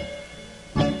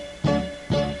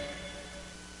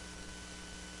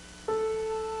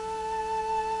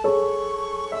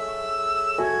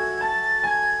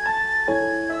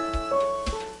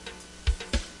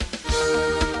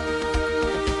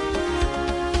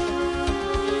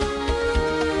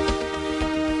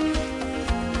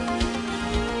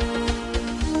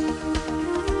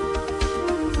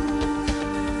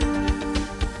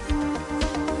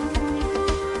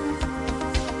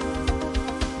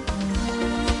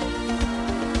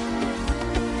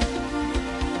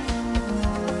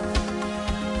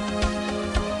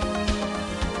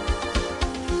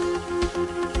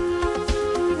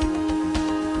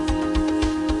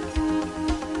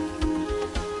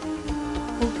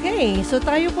 Okay, so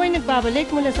tayo po ay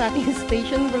nagbabalik mula sa ating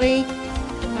station break.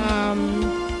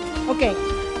 Okay,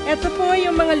 ito po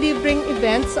yung mga libreng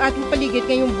events sa ating paligid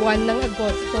ngayong buwan ng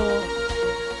Agosto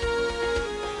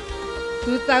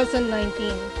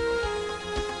 2019.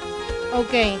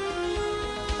 Okay,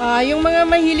 yung mga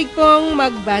mahilig pong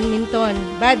mag-badminton.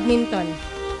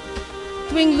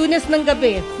 Tuwing Lunes ng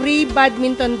gabi, free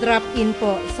badminton drop-in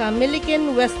po sa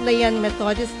Milliken Wesleyan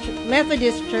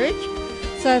Methodist Church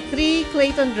sa 3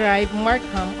 Clayton Drive,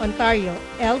 Markham, Ontario,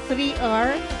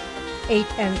 L3R 8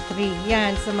 and 3.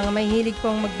 Yan, sa mga mahilig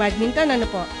pong mag-badminton, ano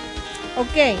po.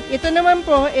 Okay, ito naman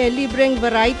po, libreng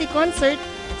variety concert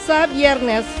sa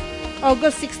Biyernes,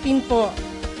 August 16 po,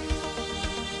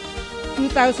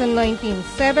 2019,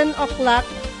 7 o'clock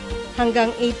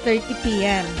hanggang 8:30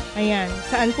 p.m. Ayan,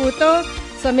 saan po to?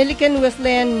 Sa Milliken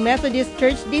Wesleyan Methodist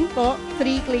Church din po,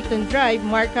 3 Clayton Drive,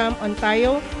 Markham,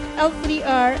 Ontario,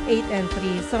 L3R 8 and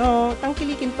 3. So,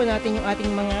 tangkilikin po natin yung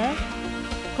ating mga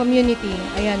community.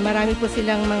 Ayan, marami po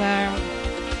silang mga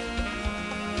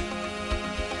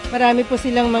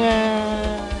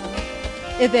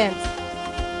events.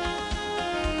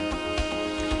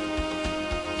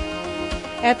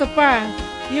 Eto pa,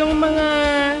 yung mga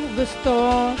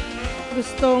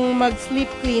gustong mag-sleep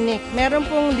clinic, meron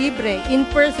pong libre, in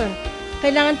person.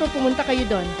 Kailangan po pumunta kayo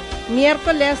doon.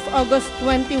 Miyerkules, August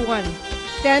 21.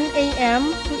 10 a.m.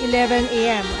 to 11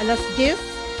 a.m. Alas 10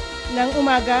 ng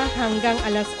umaga hanggang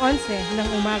alas 11 ng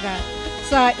umaga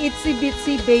sa Itsy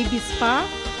Bitsy Baby Spa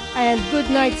and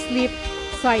Good Night Sleep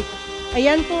Site.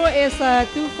 Ayan po sa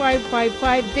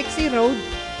 2555 Dixie Road,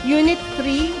 Unit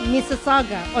 3,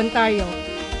 Mississauga, Ontario,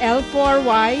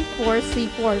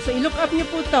 L4Y4C4. So i-look up nyo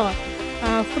po to.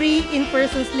 Free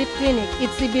in-person sleep clinic,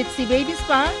 Itsy Bitsy Baby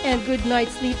Spa and Good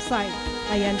Night Sleep Site.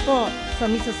 Ayan po, sa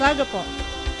Mississauga po.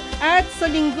 At sa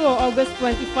linggo, August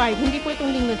 25, hindi po itong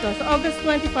linggo to, sa August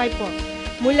 25 po,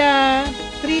 mula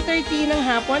 3:30 ng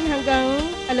hapon hanggang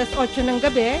alas 8 ng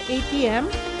gabi, 8 p.m.,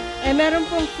 meron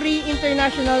pong free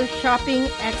International Shopping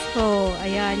Expo.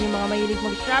 Ayan, yung mga mahilig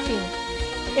mag-shopping.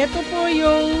 Ito po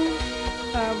yung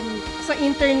sa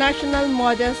International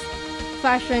Modest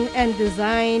Fashion and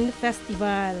Design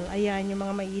Festival. Ayan, yung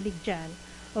mga mahilig dyan.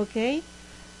 Okay?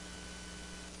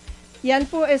 Yan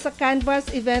po sa Canvas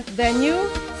Event Venue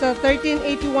sa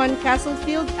 1381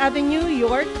 Castlefield Avenue,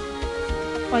 York,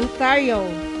 Ontario.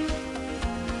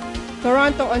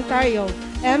 Toronto, Ontario,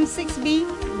 M6B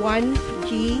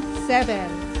 1G7.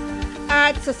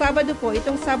 At sa Sabado po,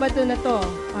 itong Sabado na to,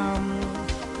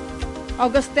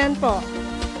 August 10 po,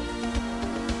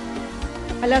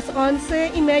 alas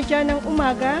 11:30 ng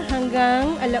umaga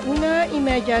hanggang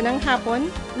 1:30 ng hapon,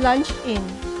 lunch-in.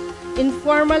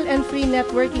 Informal and free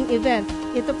networking event.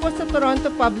 Ito po sa Toronto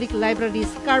Public Library,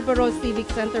 Scarborough Civic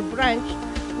Center Branch,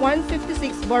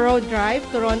 156 Borough Drive,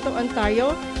 Toronto,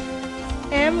 Ontario,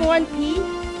 M1P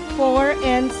 4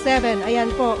 and 7.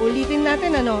 Ayan po, ulitin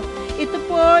natin Ito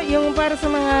po yung para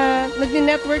sa mga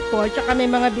nagni-network po, tsaka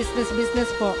may mga business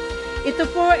po. Ito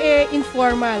po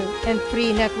informal and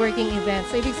free networking event.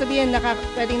 So, ibig sabihin,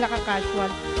 pwedeng naka-casual.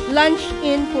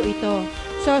 Lunch-in po ito.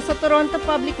 So, sa Toronto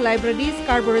Public Library,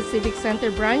 Scarborough Civic Center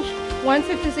Branch,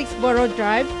 156 Borough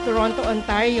Drive, Toronto,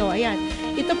 Ontario. Ayan.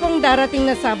 Ito pong darating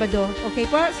na Sabado. Okay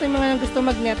po? So, yung mga gusto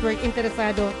mag-network,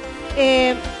 interesado,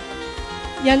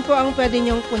 yan po ang pwede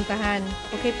nyong puntahan.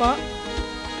 Okay po?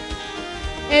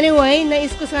 Anyway,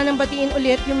 nais ko sanang batiin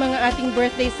ulit yung mga ating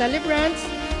birthday celebrants.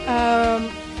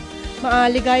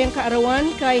 Maaligayang kaarawan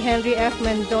kay Henry F.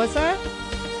 Mendoza,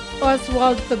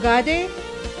 Oswald Togade,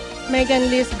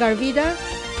 Megan Liz Garvida,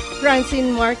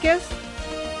 Francine Marquez,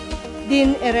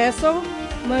 Dean Ereso,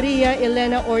 Maria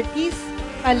Elena Ortiz,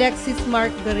 Alexis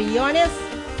Mark Berriones,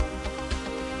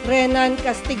 Renan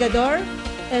Castigador,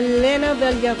 Elena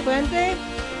Villafuente,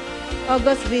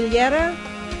 August Villera,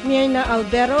 Mirna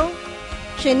Albero,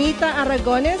 Chenita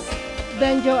Aragones,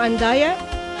 Benjo Andaya,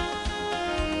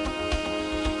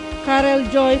 Karel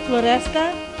Joy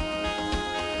Floresca,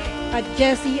 at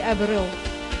Jessie Abreu.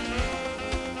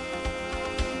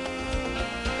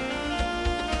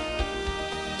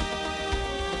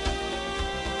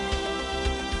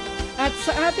 At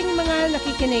sa ating mga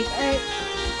nakikinig,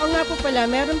 o nga po pala,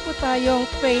 meron po tayong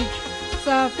page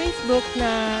sa Facebook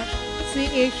na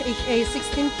CHHA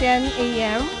 1610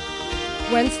 AM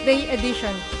Wednesday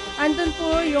edition. Andun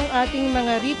po yung ating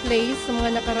mga replays sa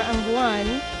mga nakaraang buwan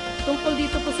tungkol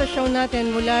dito po sa show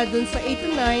natin mula dun sa 8 to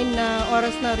 9 na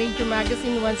oras na Radio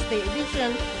Magazine Wednesday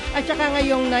edition at saka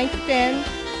ngayong 9 to 10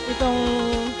 itong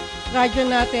radyo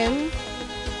natin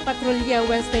Patrolya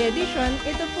Wednesday edition.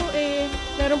 Ito po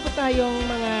meron po tayong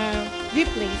mga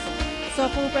replays. So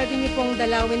kung pwede niyo pong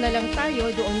dalawin na lang tayo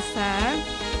doon sa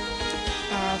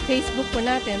Facebook po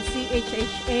natin,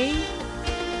 CHHA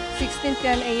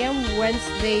 1610 AM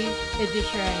Wednesday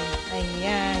edition.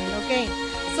 Ayan, okay.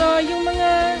 So, yung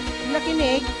mga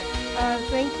nakinig,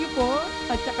 thank you po.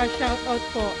 At saka shout out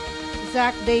po.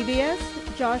 Zach Davies,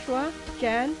 Joshua,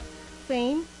 Jan,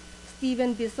 Fame,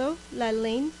 Steven Bisso,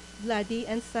 Lalaine, Vladi,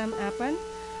 and Sam Apan.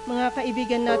 Mga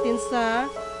kaibigan natin sa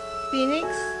Phoenix,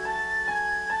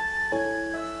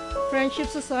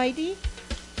 Friendship Society,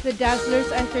 The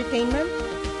Dazzlers Entertainment,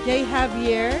 Jay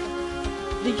Javier,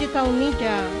 Digital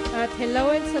Media, at hello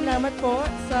and salamat po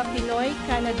sa Pinoy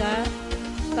Canada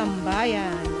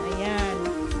Tambayan. Ayan.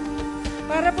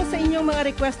 Para po sa inyong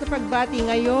mga request na pagbati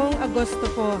ngayong Agosto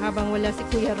po habang wala si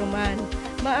Kuya Roman,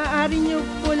 maaari niyo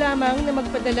po lamang na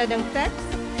magpadala ng text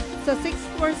sa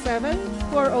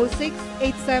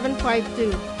 647-406-8752.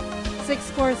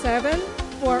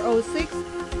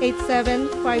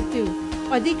 647-406-8752.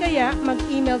 O di kaya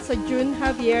mag-email sa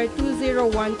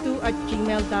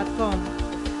junjavier2012@gmail.com.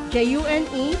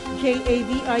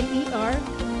 JUNEJAVIER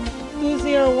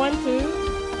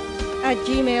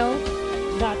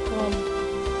 2012@gmail.com.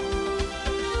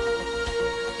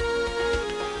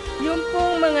 Yung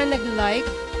pong mga nag-like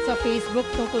sa Facebook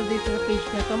tungkol dito sa page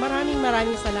na to,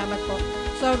 maraming salamat po.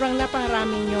 Sobrang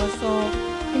naparami nyo. So,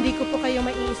 hindi ko po kayo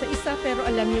maiisa-isa pero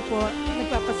alam nyo po,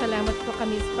 nagpapasalamat po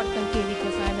kami sa pagtangkilik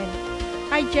mo sa amin.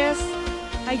 Hi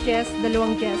Jess,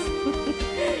 dalawang Jess.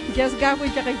 Jess Gapoy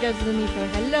at Jess Donation.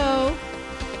 Hello!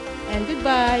 And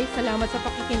goodbye. Salamat sa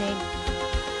pakikinig.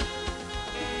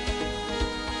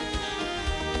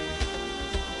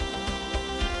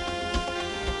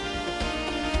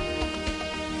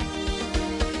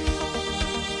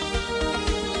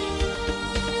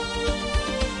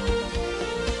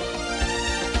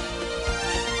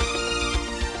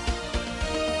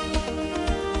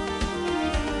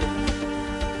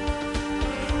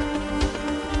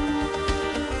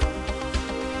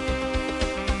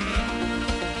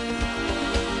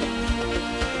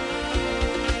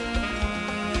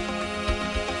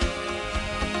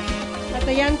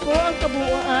 Ayan po ang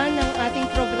kabuuan ng ating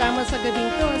programa sa gabing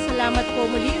ito. Salamat po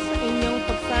muli sa inyong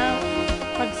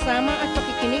pagsama at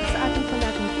pakikinig sa ating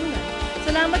palatuntunan.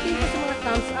 Salamat din po sa mga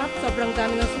thumbs up. Sobrang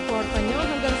dami ng suporta nyo.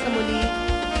 Hanggang sa muli,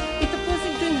 ito po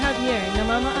si Jun Javier na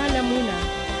mamaalam muna.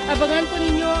 Abangan po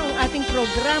ninyo ang ating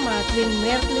programa tuwing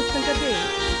Miyerkules ng gabi.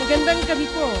 Magandang gabi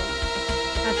po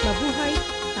at mabuhay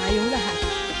tayong lahat.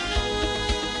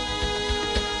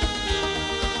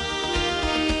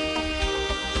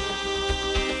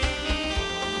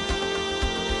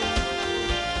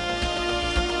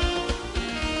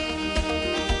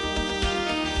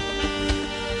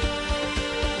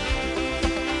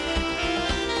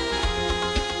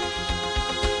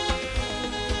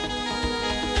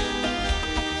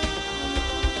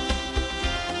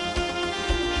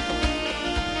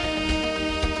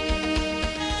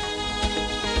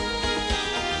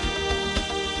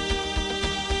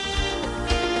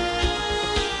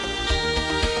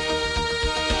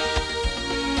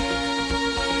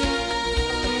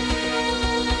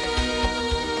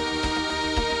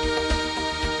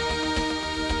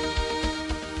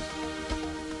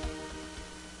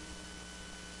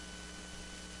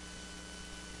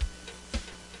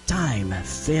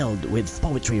 filled with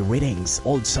poetry readings,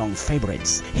 old song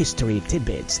favorites, history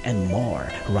tidbits, and more.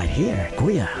 Right here,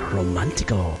 Kuya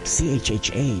Romantico.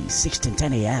 CHHA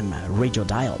 1610 AM radio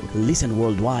dial. Listen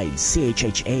worldwide.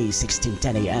 CHHA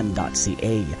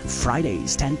 1610am.ca.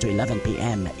 Fridays 10 to 11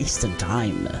 p.m. Eastern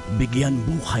Time. Bigyan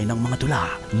buhay ng mga tula,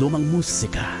 lumang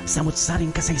musika, samut-saring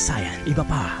kasaysayan. Iba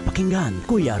pa, pakinggan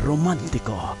Kuya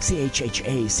Romantico.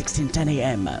 CHHA 1610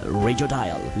 AM radio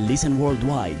dial. Listen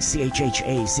worldwide.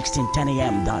 CHHA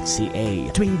 1610am.ca.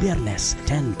 Tuwing Biyernes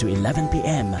 10 to 11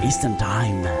 p.m. Eastern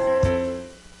Time.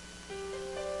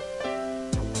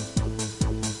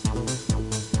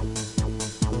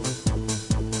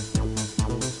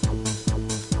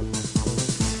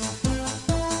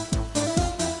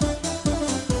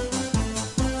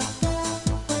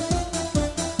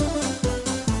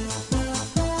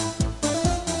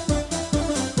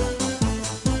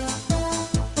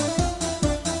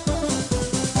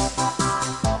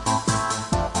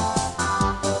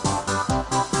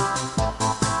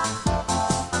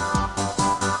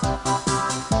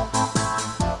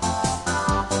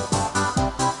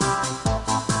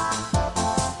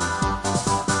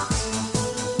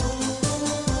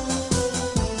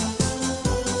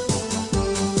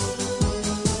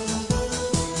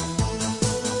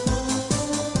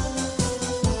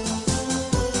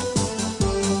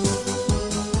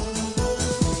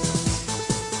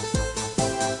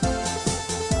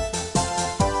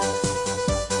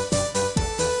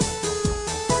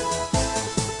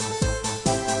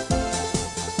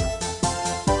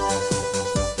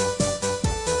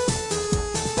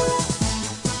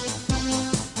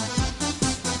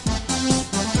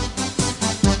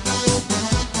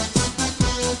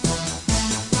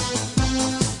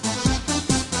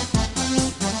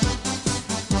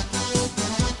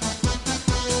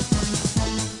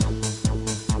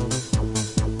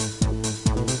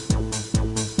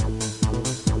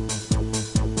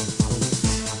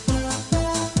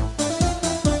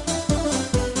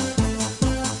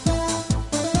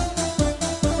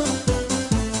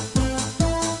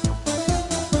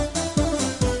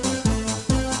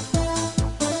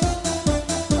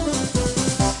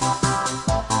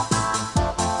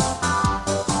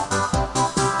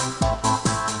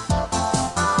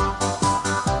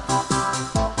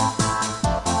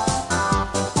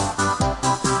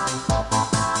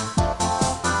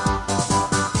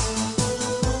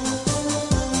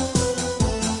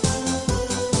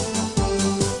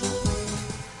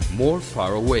 More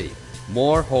far away,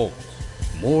 more homes,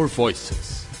 more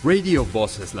voices. Radio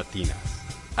Voces Latinas.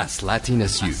 As Latin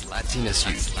as you. As Latin as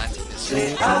you. As Latin as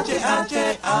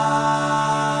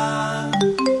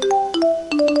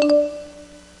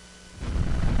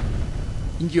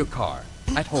you. In your car,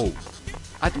 at home,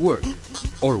 at work,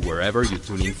 or wherever you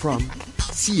tune in from,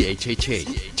 CHHA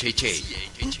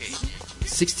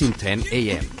 1610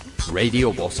 AM,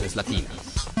 Radio Voces Latinas.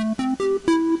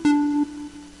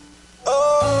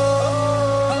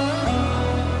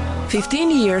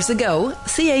 15 years ago,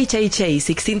 CHHA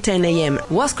 1610 AM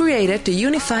was created to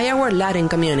unify our Latin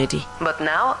community. But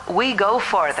now, we go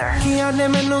further.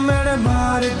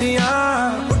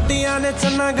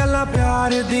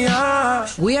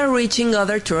 We are reaching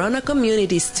other Toronto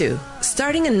communities too.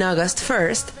 Starting on August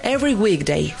 1st, every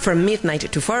weekday from midnight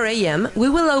to 4 a.m., we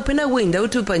will open a window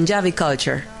to Punjabi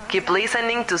culture. Keep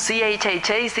listening to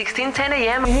CHHA 1610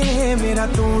 AM.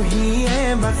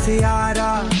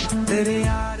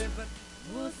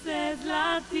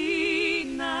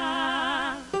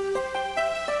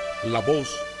 La voz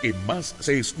que más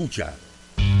se escucha.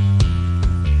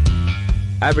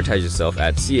 Advertise yourself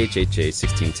at CHHA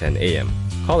 1610 AM.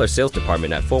 Call our sales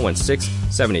department at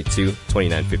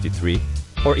 416-782-2953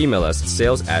 or email us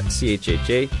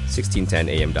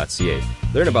sales@chhha1610am.ca.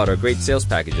 Learn about our great sales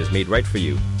packages made right for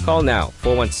you. Call now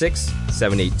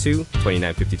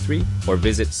 416-782-2953 or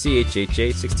visit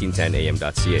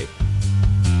chhha1610am.ca.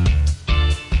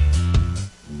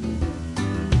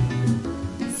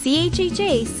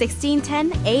 CHHA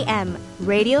 1610 AM,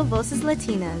 Radio Voces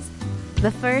Latinas,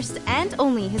 the first and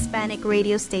only Hispanic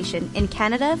radio station in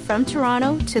Canada from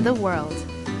Toronto to the world.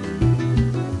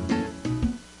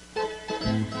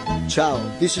 Ciao,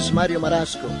 this is Mario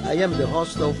Marasco. I am the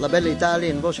host of La Bella Italia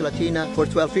in Voce Latina for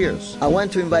 12 years. I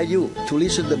want to invite you to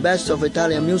listen to the best of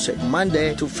Italian music,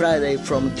 Monday to Friday from